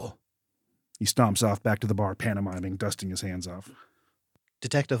 That's all. He stomps off back to the bar, pantomiming, dusting his hands off.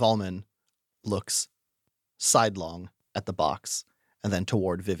 Detective Allman looks sidelong at the box and then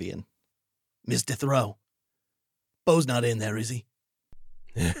toward Vivian. Mr. Thoreau, Bo's not in there, is he?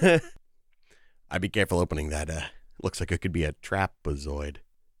 I'd be careful opening that. Looks like it could be a trapezoid.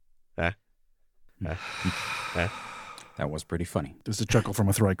 That was pretty funny. There's a chuckle from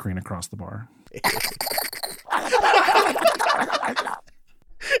a Thrycreen across the bar.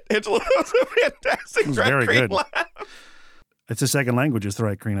 Angela, that was a fantastic very good. laugh. It's a second language as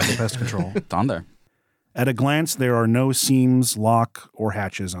Thrycreen as a pest control. It's on there. At a glance, there are no seams, lock, or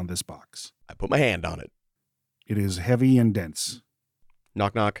hatches on this box. I put my hand on it. It is heavy and dense.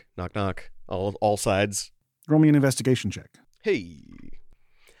 Knock, knock, knock, knock. All sides. Roll me an investigation check. Hey,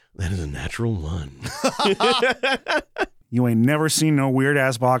 that is a natural 1. You ain't never seen no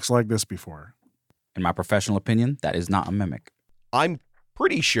weird-ass box like this before. In my professional opinion, that is not a mimic. I'm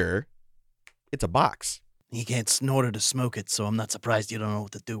pretty sure it's a box. You can't snort it or smoke it, so I'm not surprised you don't know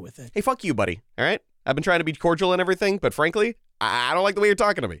what to do with it. Hey, fuck you, buddy, all right? I've been trying to be cordial and everything, but frankly, I don't like the way you're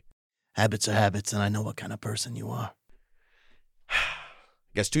talking to me. Habits are habits, and I know what kind of person you are.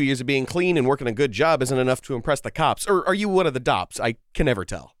 Guess 2 years of being clean and working a good job isn't enough to impress the cops. Or are you one of the dops? I can never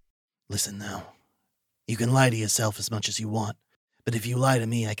tell. Listen now. You can lie to yourself as much as you want, but if you lie to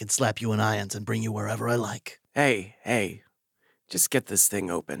me, I can slap you in irons and bring you wherever I like. Hey, just get this thing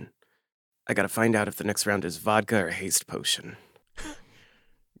open. I gotta find out if the next round is vodka or haste potion.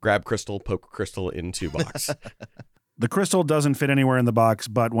 Grab crystal, poke crystal into box. The crystal doesn't fit anywhere in the box,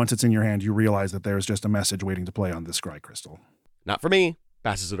 but once it's in your hand, you realize that there's just a message waiting to play on this scry crystal. Not for me.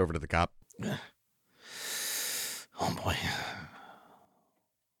 Passes it over to the cop. Oh boy.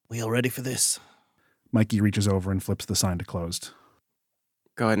 We all ready for this? Mikey reaches over and flips the sign to closed.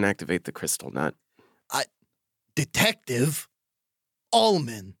 Go ahead and activate the crystal nut. Detective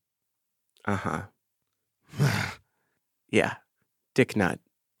Allman. Uh-huh. Yeah. Dick nut.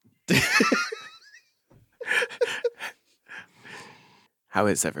 How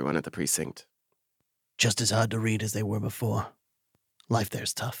is everyone at the precinct? Just as hard to read as they were before. Life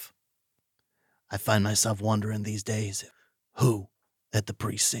there's tough. I find myself wondering these days, who at the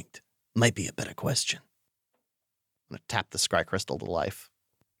precinct might be a better question. I'm going to tap the scry crystal to life.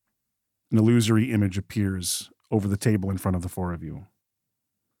 An illusory image appears over the table in front of the four of you.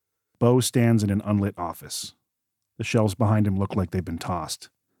 Bo stands in an unlit office. The shelves behind him look like they've been tossed.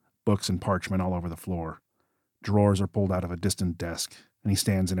 Books and parchment all over the floor. Drawers are pulled out of a distant desk, and he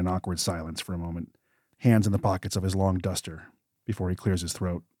stands in an awkward silence for a moment, hands in the pockets of his long duster, before he clears his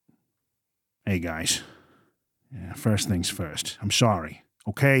throat. Hey, guys. Yeah, first things first. I'm sorry,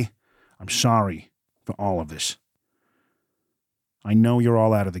 okay? I'm sorry for all of this. I know you're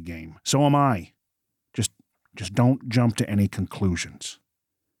all out of the game. So am I. Just don't jump to any conclusions.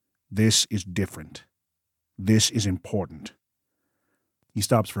 This is different. This is important. He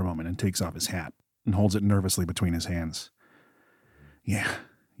stops for a moment and takes off his hat and holds it nervously between his hands. Yeah,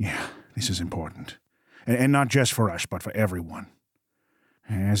 this is important. And not just for us, but for everyone.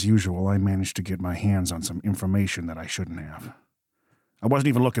 As usual, I managed to get my hands on some information that I shouldn't have. I wasn't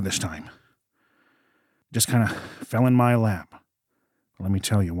even looking this time. Just kind of fell in my lap. But let me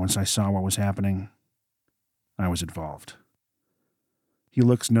tell you, once I saw what was happening, I was involved. He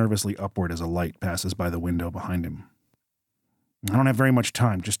looks nervously upward as a light passes by the window behind him. I don't have very much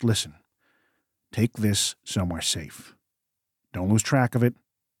time, just listen. Take this somewhere safe. Don't lose track of it,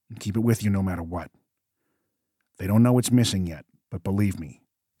 and keep it with you no matter what. They don't know it's missing yet, but believe me,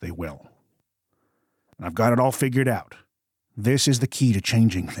 they will. And I've got it all figured out. This is the key to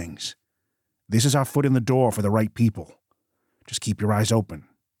changing things. This is our foot in the door for the right people. Just keep your eyes open.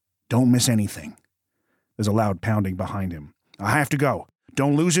 Don't miss anything. There's a loud pounding behind him. I have to go.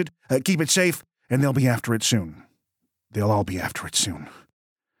 Don't lose it. Keep it safe, and they'll be after it soon. They'll all be after it soon.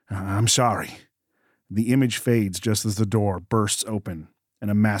 I'm sorry. The image fades just as the door bursts open, and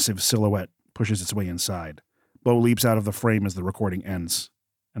a massive silhouette pushes its way inside. Bo leaps out of the frame as the recording ends,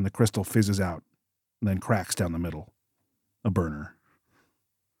 and the crystal fizzes out, and then cracks down the middle. A burner.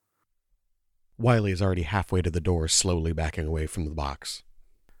 Wiley is already halfway to the door, slowly backing away from the box.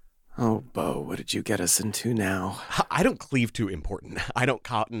 Oh, Bo, what did you get us into now? I don't cleave to important. I don't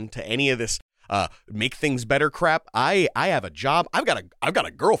cotton to any of this make things better crap. I have a job. I've got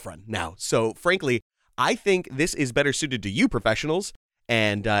a girlfriend now. So frankly, I think this is better suited to you professionals.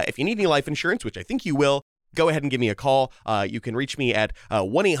 And if you need any life insurance, which I think you will, go ahead and give me a call. You can reach me at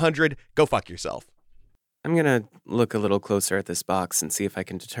 1-800-GO-FUCK-YOURSELF. I'm going to look a little closer at this box and see if I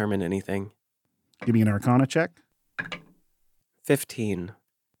can determine anything. Give me an Arcana check. 15.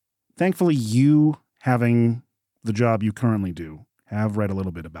 Thankfully, you, having the job you currently do, have read a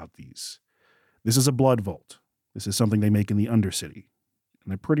little bit about these. This is a blood vault. This is something they make in the Undercity. And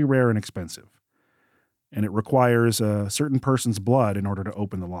they're pretty rare and expensive. And it requires a certain person's blood in order to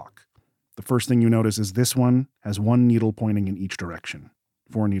open the lock. The first thing you notice is this one has one needle pointing in each direction.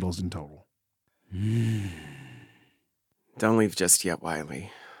 4 needles in total. Don't leave just yet,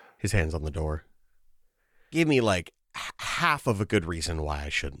 Wiley. His hand's on the door. Give me like half of a good reason why I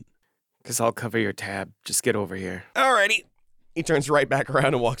shouldn't. 'Cause I'll cover your tab. Just get over here. Alrighty. He turns right back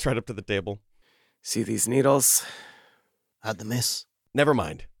around and walks right up to the table. See these needles? How'd the miss? Never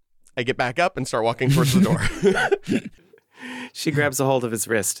mind. I get back up and start walking towards the door. She grabs a hold of his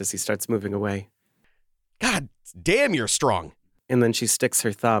wrist as he starts moving away. God damn, you're strong. And then she sticks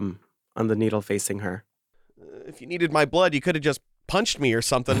her thumb on the needle facing her. If you needed my blood, you could have just punched me or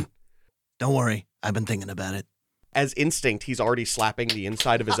something. Don't worry. I've been thinking about it. As instinct, he's already slapping the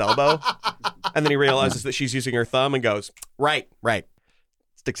inside of his elbow. And then he realizes that she's using her thumb and goes, right.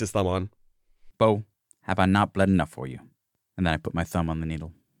 Sticks his thumb on. Bo, have I not bled enough for you? And then I put my thumb on the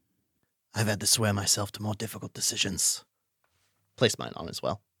needle. I've had to swear myself to more difficult decisions. Place mine on as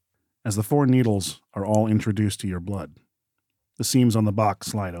well. As the 4 needles are all introduced to your blood, the seams on the box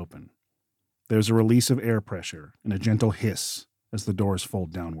slide open. There's a release of air pressure and a gentle hiss as the doors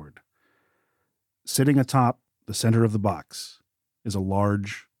fold downward. Sitting atop the center of the box is a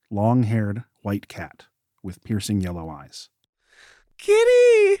large, long-haired white cat with piercing yellow eyes.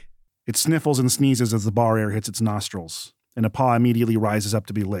 Kitty! It sniffles and sneezes as the bar air hits its nostrils, and a paw immediately rises up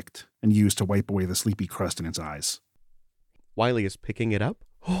to be licked and used to wipe away the sleepy crust in its eyes. Wiley is picking it up.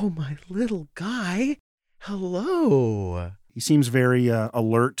 Oh, my little guy. Hello. He seems very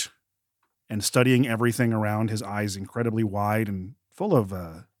alert and studying everything around, his eyes incredibly wide and full of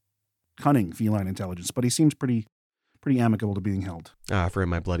cunning feline intelligence, but he seems pretty amicable to being held. For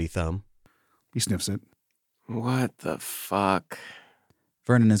my bloody thumb. He sniffs it. What the fuck?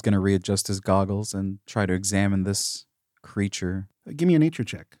 Vernon is going to readjust his goggles and try to examine this creature. Give me a nature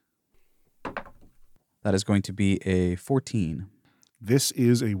check. That is going to be a 14. This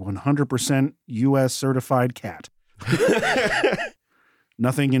is a 100% U.S. certified cat.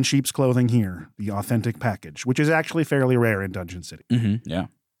 Nothing in sheep's clothing here. The authentic package, which is actually fairly rare in Dungeon City. Mm-hmm, yeah.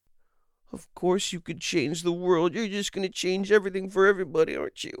 Of course you could change the world. You're just going to change everything for everybody,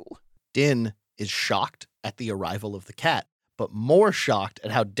 aren't you? Din is shocked at the arrival of the cat, but more shocked at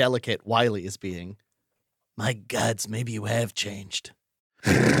how delicate Wiley is being. My gods, maybe you have changed.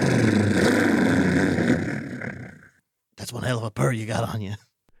 That's one hell of a purr you got on you.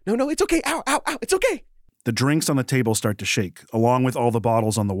 No, it's okay. Ow, it's okay. The drinks on the table start to shake, along with all the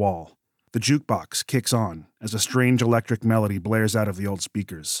bottles on the wall. The jukebox kicks on as a strange electric melody blares out of the old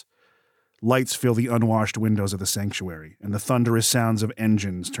speakers. Lights fill the unwashed windows of the sanctuary, and the thunderous sounds of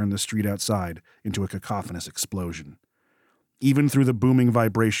engines turn the street outside into a cacophonous explosion. Even through the booming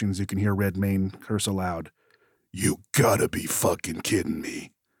vibrations, you can hear Redmayne curse aloud. You gotta be fucking kidding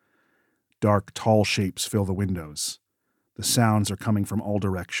me. Dark, tall shapes fill the windows. The sounds are coming from all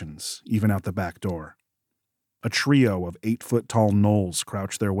directions, even out the back door. A trio of 8-foot-tall gnolls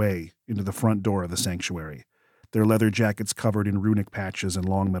crouch their way into the front door of the sanctuary, their leather jackets covered in runic patches and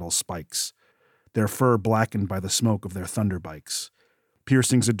long metal spikes, their fur blackened by the smoke of their thunder bikes.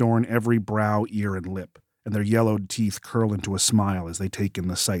 Piercings adorn every brow, ear, and lip, and their yellowed teeth curl into a smile as they take in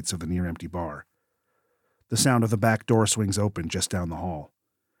the sights of the near-empty bar. The sound of the back door swings open just down the hall.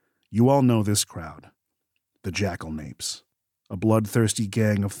 You all know this crowd. The Jackal Napes. A bloodthirsty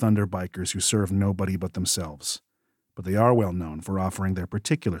gang of thunder bikers who serve nobody but themselves. But they are well known for offering their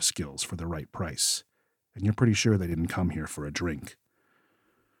particular skills for the right price. And you're pretty sure they didn't come here for a drink.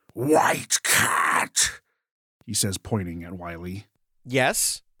 White cat, he says, pointing at Wiley.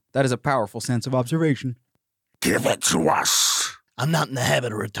 Yes? That is a powerful sense of observation. Give it to us. I'm not in the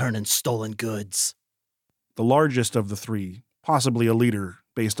habit of returning stolen goods. The largest of the three, possibly a leader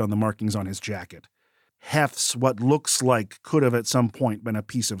based on the markings on his jacket, hefts what looks like could have at some point been a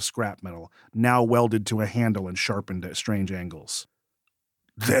piece of scrap metal, now welded to a handle and sharpened at strange angles.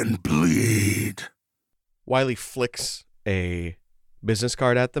 Then bleed. Wiley flicks a business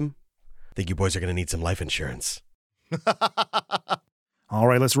card at them. Think you boys are going to need some life insurance. All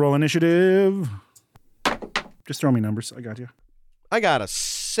right, let's roll initiative. Just throw me numbers. I got you. I got a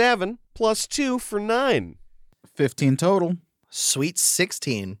 7 plus 2 for 9. 15 total. Sweet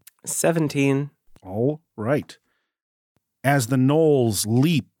 16. 17. All right. As the gnolls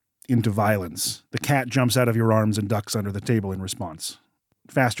leap into violence, the cat jumps out of your arms and ducks under the table in response,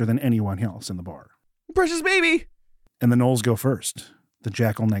 faster than anyone else in the bar. Precious baby! And the gnolls go first. The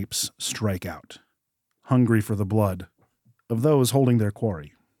jackal napes strike out, hungry for the blood of those holding their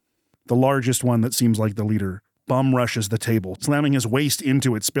quarry. The largest one that seems like the leader bum rushes the table, slamming his waist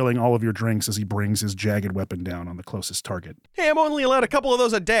into it, spilling all of your drinks as he brings his jagged weapon down on the closest target. Hey, I'm only allowed a couple of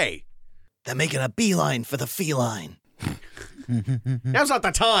those a day. They're making a beeline for the feline. Now's not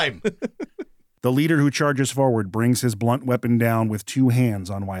the time. The leader who charges forward brings his blunt weapon down with 2 hands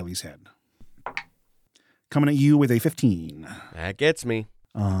on Wiley's head. Coming at you with a 15. That gets me.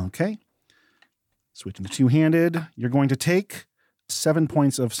 Okay. Switching to 2-handed. You're going to take 7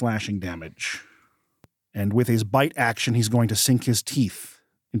 points of slashing damage. And with his bite action, he's going to sink his teeth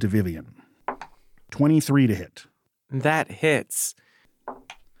into Vivian. 23 to hit. That hits.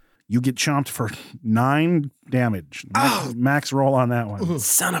 You get chomped for 9 damage. Max roll on that one.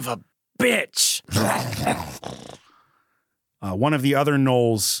 Son of a bitch. One of the other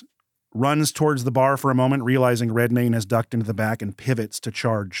gnolls runs towards the bar for a moment, realizing Redmane has ducked into the back, and pivots to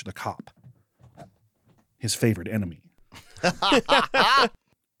charge the cop, his favorite enemy.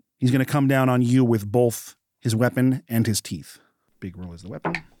 He's going to come down on you with both his weapon and his teeth. Big roll is the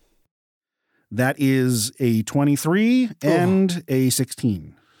weapon. That is a 23 and a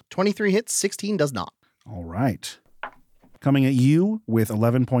 16. 23 hits, 16 does not. All right. Coming at you with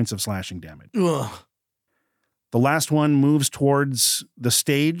 11 points of slashing damage. Ugh. The last one moves towards the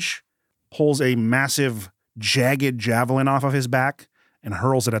stage, pulls a massive, jagged javelin off of his back, and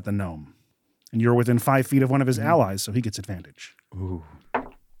hurls it at the gnome. And you're within 5 feet of one of his allies, so he gets advantage. Ooh.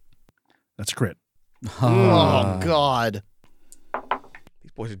 That's a crit. Oh, God.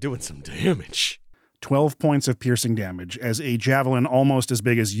 These boys are doing some damage. 12 points of piercing damage as a javelin almost as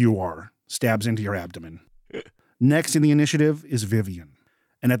big as you are stabs into your abdomen. Next in the initiative is Vivian.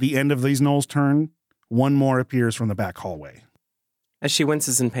 And at the end of these gnolls' turn, one more appears from the back hallway. As she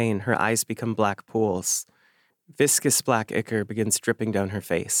winces in pain, her eyes become black pools. Viscous black ichor begins dripping down her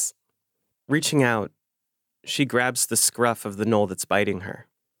face. Reaching out, she grabs the scruff of the gnoll that's biting her.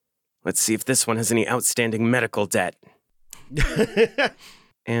 Let's see if this one has any outstanding medical debt.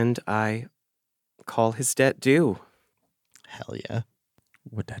 And I call his debt due. Hell yeah.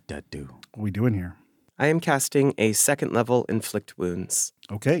 What'd that debt do? What are we doing here? I am casting a 2nd level Inflict Wounds.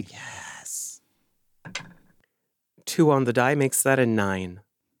 Okay. Yes. 2 on the die makes that a 9.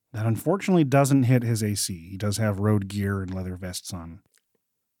 That unfortunately doesn't hit his AC. He does have road gear and leather vests on.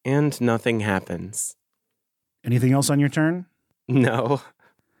 And nothing happens. Anything else on your turn? No.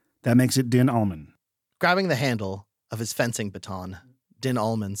 That makes it Din Alman. Grabbing the handle of his fencing baton, Din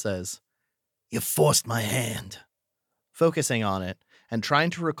Alman says, "You forced my hand." Focusing on it and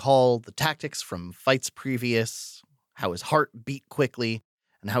trying to recall the tactics from fights previous, how his heart beat quickly,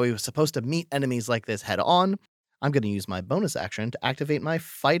 and how he was supposed to meet enemies like this head on, I'm going to use my bonus action to activate my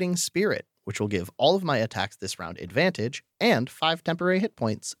Fighting Spirit, which will give all of my attacks this round advantage and 5 temporary hit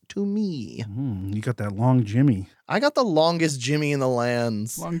points to me. You got that long Jimmy. I got the longest Jimmy in the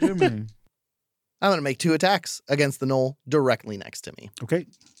lands. Long Jimmy. I'm going to make 2 attacks against the gnoll directly next to me. Okay.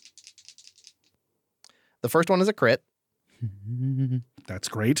 The first one is a crit. That's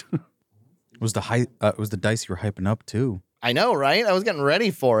great. Was the dice you were hyping up too? I know, right? I was getting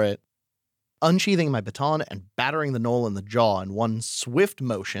ready for it. Unsheathing my baton and battering the gnoll in the jaw in one swift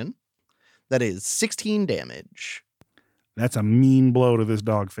motion. That is 16 damage. That's a mean blow to this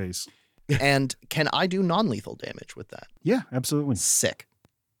dog face. And can I do non-lethal damage with that? Yeah, absolutely. Sick.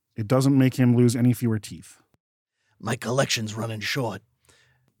 It doesn't make him lose any fewer teeth. My collection's running short.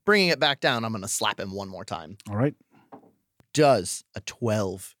 Bringing it back down, I'm going to slap him one more time. All right. Does a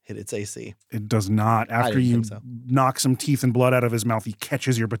 12 hit its AC? It does not. After you knock some teeth and blood out of his mouth, he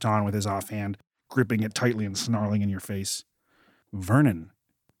catches your baton with his offhand, gripping it tightly and snarling in your face. Vernon.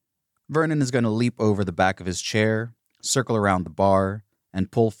 Vernon is going to leap over the back of his chair, circle around the bar, and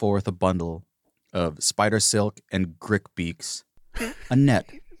pull forth a bundle of spider silk and grick beaks. A net.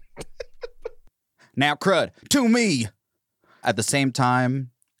 Now, crud, to me! At the same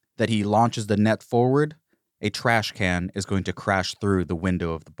time that he launches the net forward, a trash can is going to crash through the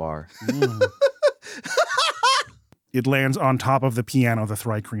window of the bar. It lands on top of the piano the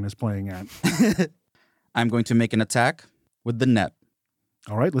Thrycreen is playing at. I'm going to make an attack with the net.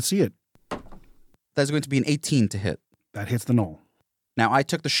 All right, let's see it. That's going to be an 18 to hit. That hits the gnoll. Now, I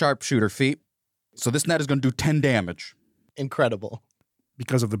took the sharpshooter feat, so this net is going to do 10 damage. Incredible.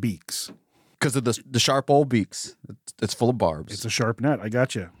 Because of the beaks. Because of the sharp old beaks. It's full of barbs. It's a sharp net. I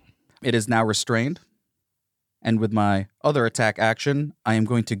got you. It is now restrained. And with my other attack action, I am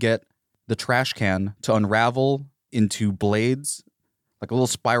going to get the trash can to unravel into blades, like a little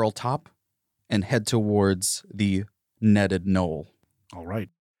spiral top, and head towards the netted knoll. All right.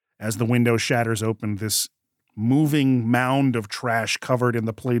 As the window shatters open, this moving mound of trash covered in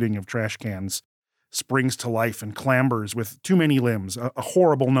the plating of trash cans springs to life and clambers with too many limbs, a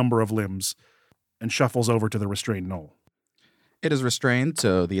horrible number of limbs, and shuffles over to the restrained knoll. It is restrained,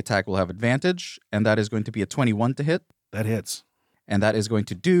 so the attack will have advantage, and that is going to be a 21 to hit. That hits. And that is going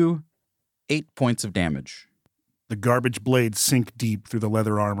to do 8 points of damage. The garbage blades sink deep through the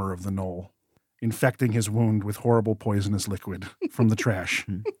leather armor of the knoll, infecting his wound with horrible poisonous liquid from the trash.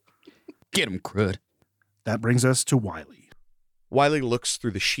 Get him, crud. That brings us to Wiley. Wiley looks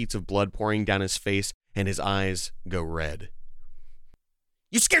through the sheets of blood pouring down his face, and his eyes go red.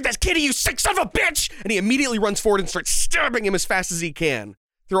 You scared that kitty, you sick son of a bitch! And he immediately runs forward and starts stabbing him as fast as he can,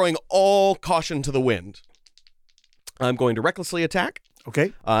 throwing all caution to the wind. I'm going to recklessly attack. Okay.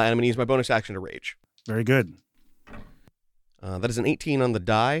 And I'm going to use my bonus action to rage. Very good. That is an 18 on the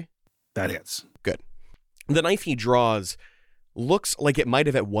die. That hits. Good. The knife he draws looks like it might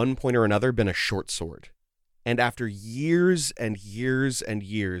have at one point or another been a short sword. And after years and years and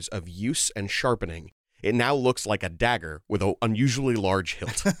years of use and sharpening, it now looks like a dagger with an unusually large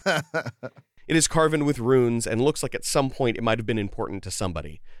hilt. It is carven with runes and looks like at some point it might have been important to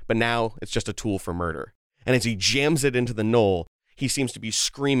somebody, but now it's just a tool for murder. And as he jams it into the knoll, he seems to be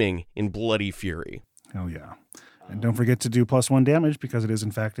screaming in bloody fury. Hell yeah. And don't forget to do +1 damage because it is in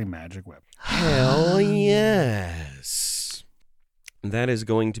fact a magic weapon. Hell yes. That is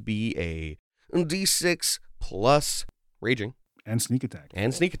going to be a D6 plus raging. And sneak attack.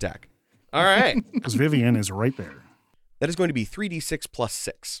 And sneak attack. All right. Because Vivian is right there. That is going to be 3d6 plus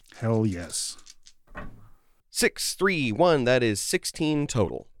 6. Hell yes. 6, 3, 1. That is 16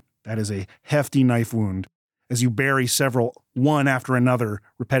 total. That is a hefty knife wound as you bury several, one after another,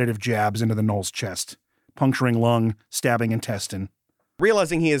 repetitive jabs into the knoll's chest, puncturing lung, stabbing intestine.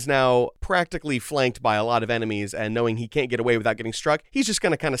 Realizing he is now practically flanked by a lot of enemies and knowing he can't get away without getting struck, he's just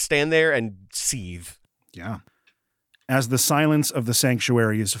going to kind of stand there and seethe. Yeah. As the silence of the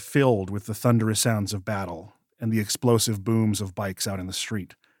sanctuary is filled with the thunderous sounds of battle and the explosive booms of bikes out in the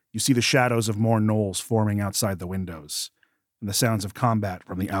street, you see the shadows of more gnolls forming outside the windows and the sounds of combat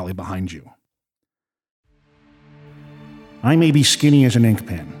from the alley behind you. I may be skinny as an ink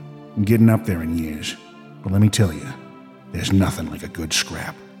pen and getting up there in years, but let me tell you, there's nothing like a good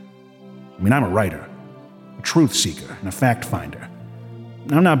scrap. I mean, I'm a writer, a truth seeker, and a fact finder.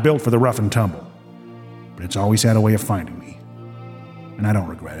 I'm not built for the rough and tumble, but it's always had a way of finding me, and I don't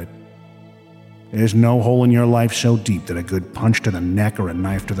regret it. There's no hole in your life so deep that a good punch to the neck or a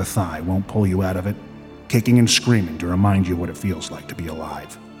knife to the thigh won't pull you out of it, kicking and screaming to remind you what it feels like to be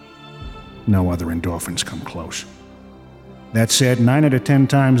alive. No other endorphins come close. That said, 9 out of 10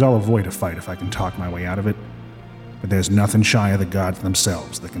 times I'll avoid a fight if I can talk my way out of it, but there's nothing shy of the gods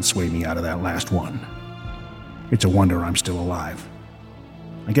themselves that can sway me out of that last one. It's a wonder I'm still alive.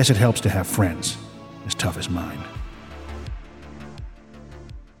 I guess it helps to have friends as tough as mine.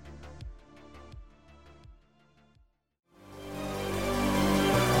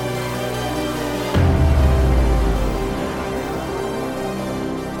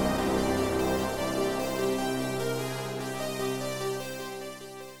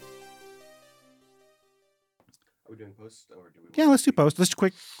 Yeah, let's do post. Let's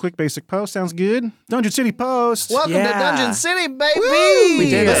quick basic post. Sounds good. Dungeon City post. Welcome to Dungeon City, baby. Woo! We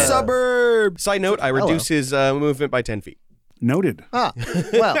did The it. suburb. Side note, I reduce Hello. his movement by 10 feet. Noted. Ah,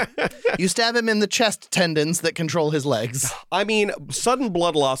 well, you stab him in the chest tendons that control his legs. I mean, sudden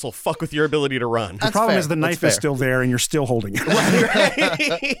blood loss will fuck with your ability to run. The problem is the knife is still there and you're still holding it.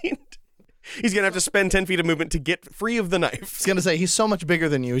 Right? He's going to have to spend 10 feet of movement to get free of the knife. I was going to say, he's so much bigger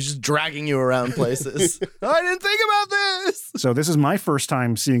than you. He's just dragging you around places. I didn't think about this. So this is my first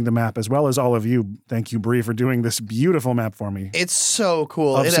time seeing the map, as well as all of you. Thank you, Bree, for doing this beautiful map for me. It's so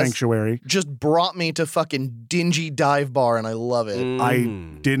cool. Of It has Sanctuary. just brought me to fucking dingy dive bar, and I love it. I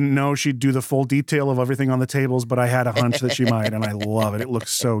didn't know she'd do the full detail of everything on the tables, but I had a hunch that she might, and I love it. It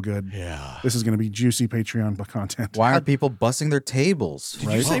looks so good. Yeah. This is going to be juicy Patreon content. Why are people busting their tables?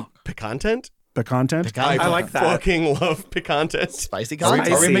 Did you say content? The content? I like that. I fucking love content. Spicy Are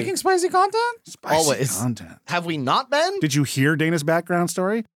content. we making spicy content? Spicy Always. content. Have we not been? Did you hear Dana's background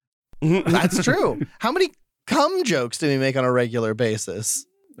story? That's true. How many cum jokes do we make on a regular basis?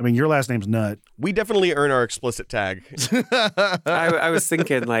 I mean, your last name's Nut. We definitely earn our explicit tag. I was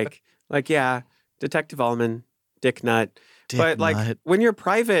thinking like, yeah, Detective Allman, Dick Nut. But like when you're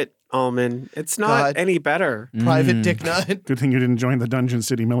Private Allman, it's not any better. Private Dick Nut. Good thing you didn't join the Dungeon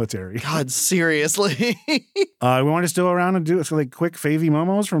City military. God, seriously. We want to still around and do like quick favy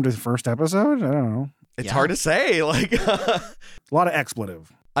momos from the first episode. I don't know. It's hard to say. Like a lot of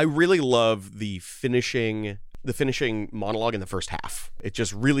expletive. I really love the finishing monologue in the first half. It's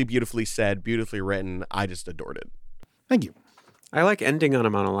just really beautifully said, beautifully written. I just adored it. Thank you. I like ending on a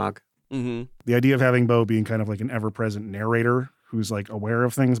monologue. Mm-hmm. The idea of having Bo being kind of like an ever-present narrator who's like aware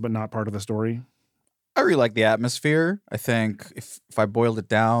of things but not part of the story. I really like the atmosphere. I think if I boiled it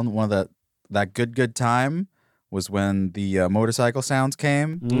down, one of that good time was when the motorcycle sounds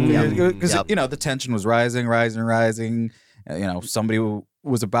came. Because, you know, the tension was rising. You know, somebody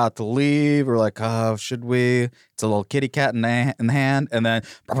was about to leave. We're like, oh, should we? It's a little kitty cat in the hand. And then...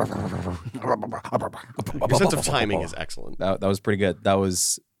 Your sense of timing is excellent. That was pretty good. That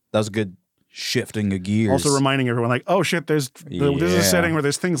was a good shifting of gears. Also reminding everyone like, oh shit, there's a setting where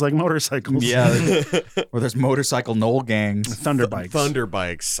there's things like motorcycles. Yeah. Where there's motorcycle knoll gangs. Thunder bikes. Thunder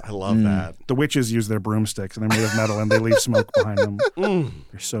bikes. I love that. The witches use their broomsticks and they're made of metal and they leave smoke behind them.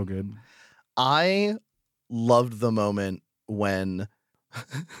 They're so good. I loved the moment when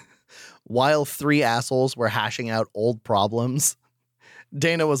while three assholes were hashing out old problems,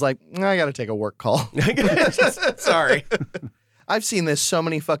 Dana was like, I gotta take a work call. Sorry. I've seen this so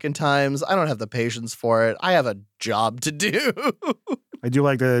many fucking times. I don't have the patience for it. I have a job to do. I do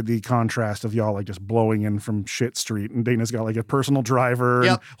like the contrast of y'all like just blowing in from shit street, and Dana's got like a personal driver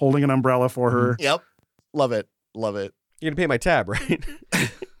and holding an umbrella for her. Yep. Love it. Love it. You're gonna pay my tab, right?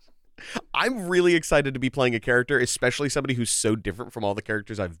 I'm really excited to be playing a character, especially somebody who's so different from all the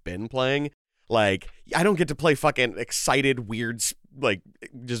characters I've been playing. Like, I don't get to play fucking excited, weird, like,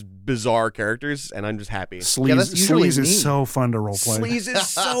 just bizarre characters, and I'm just happy. Sleaze is so fun to roleplay. Sleaze is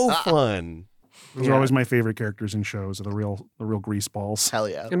so fun. Those are always my favorite characters in shows, are the real grease balls. Hell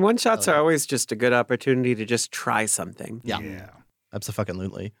yeah. And one-shots are always just a good opportunity to just try something. Yeah.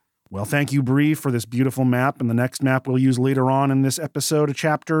 Abso-fucking-lutely. Well, thank you, Bree, for this beautiful map. And the next map we'll use later on in this episode, a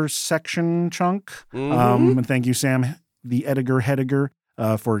chapter section chunk. And thank you, Sam, the Hediger,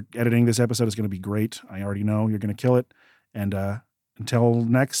 for editing this episode. It's going to be great. I already know you're going to kill it. And until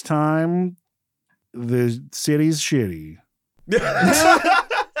next time, the city's shitty.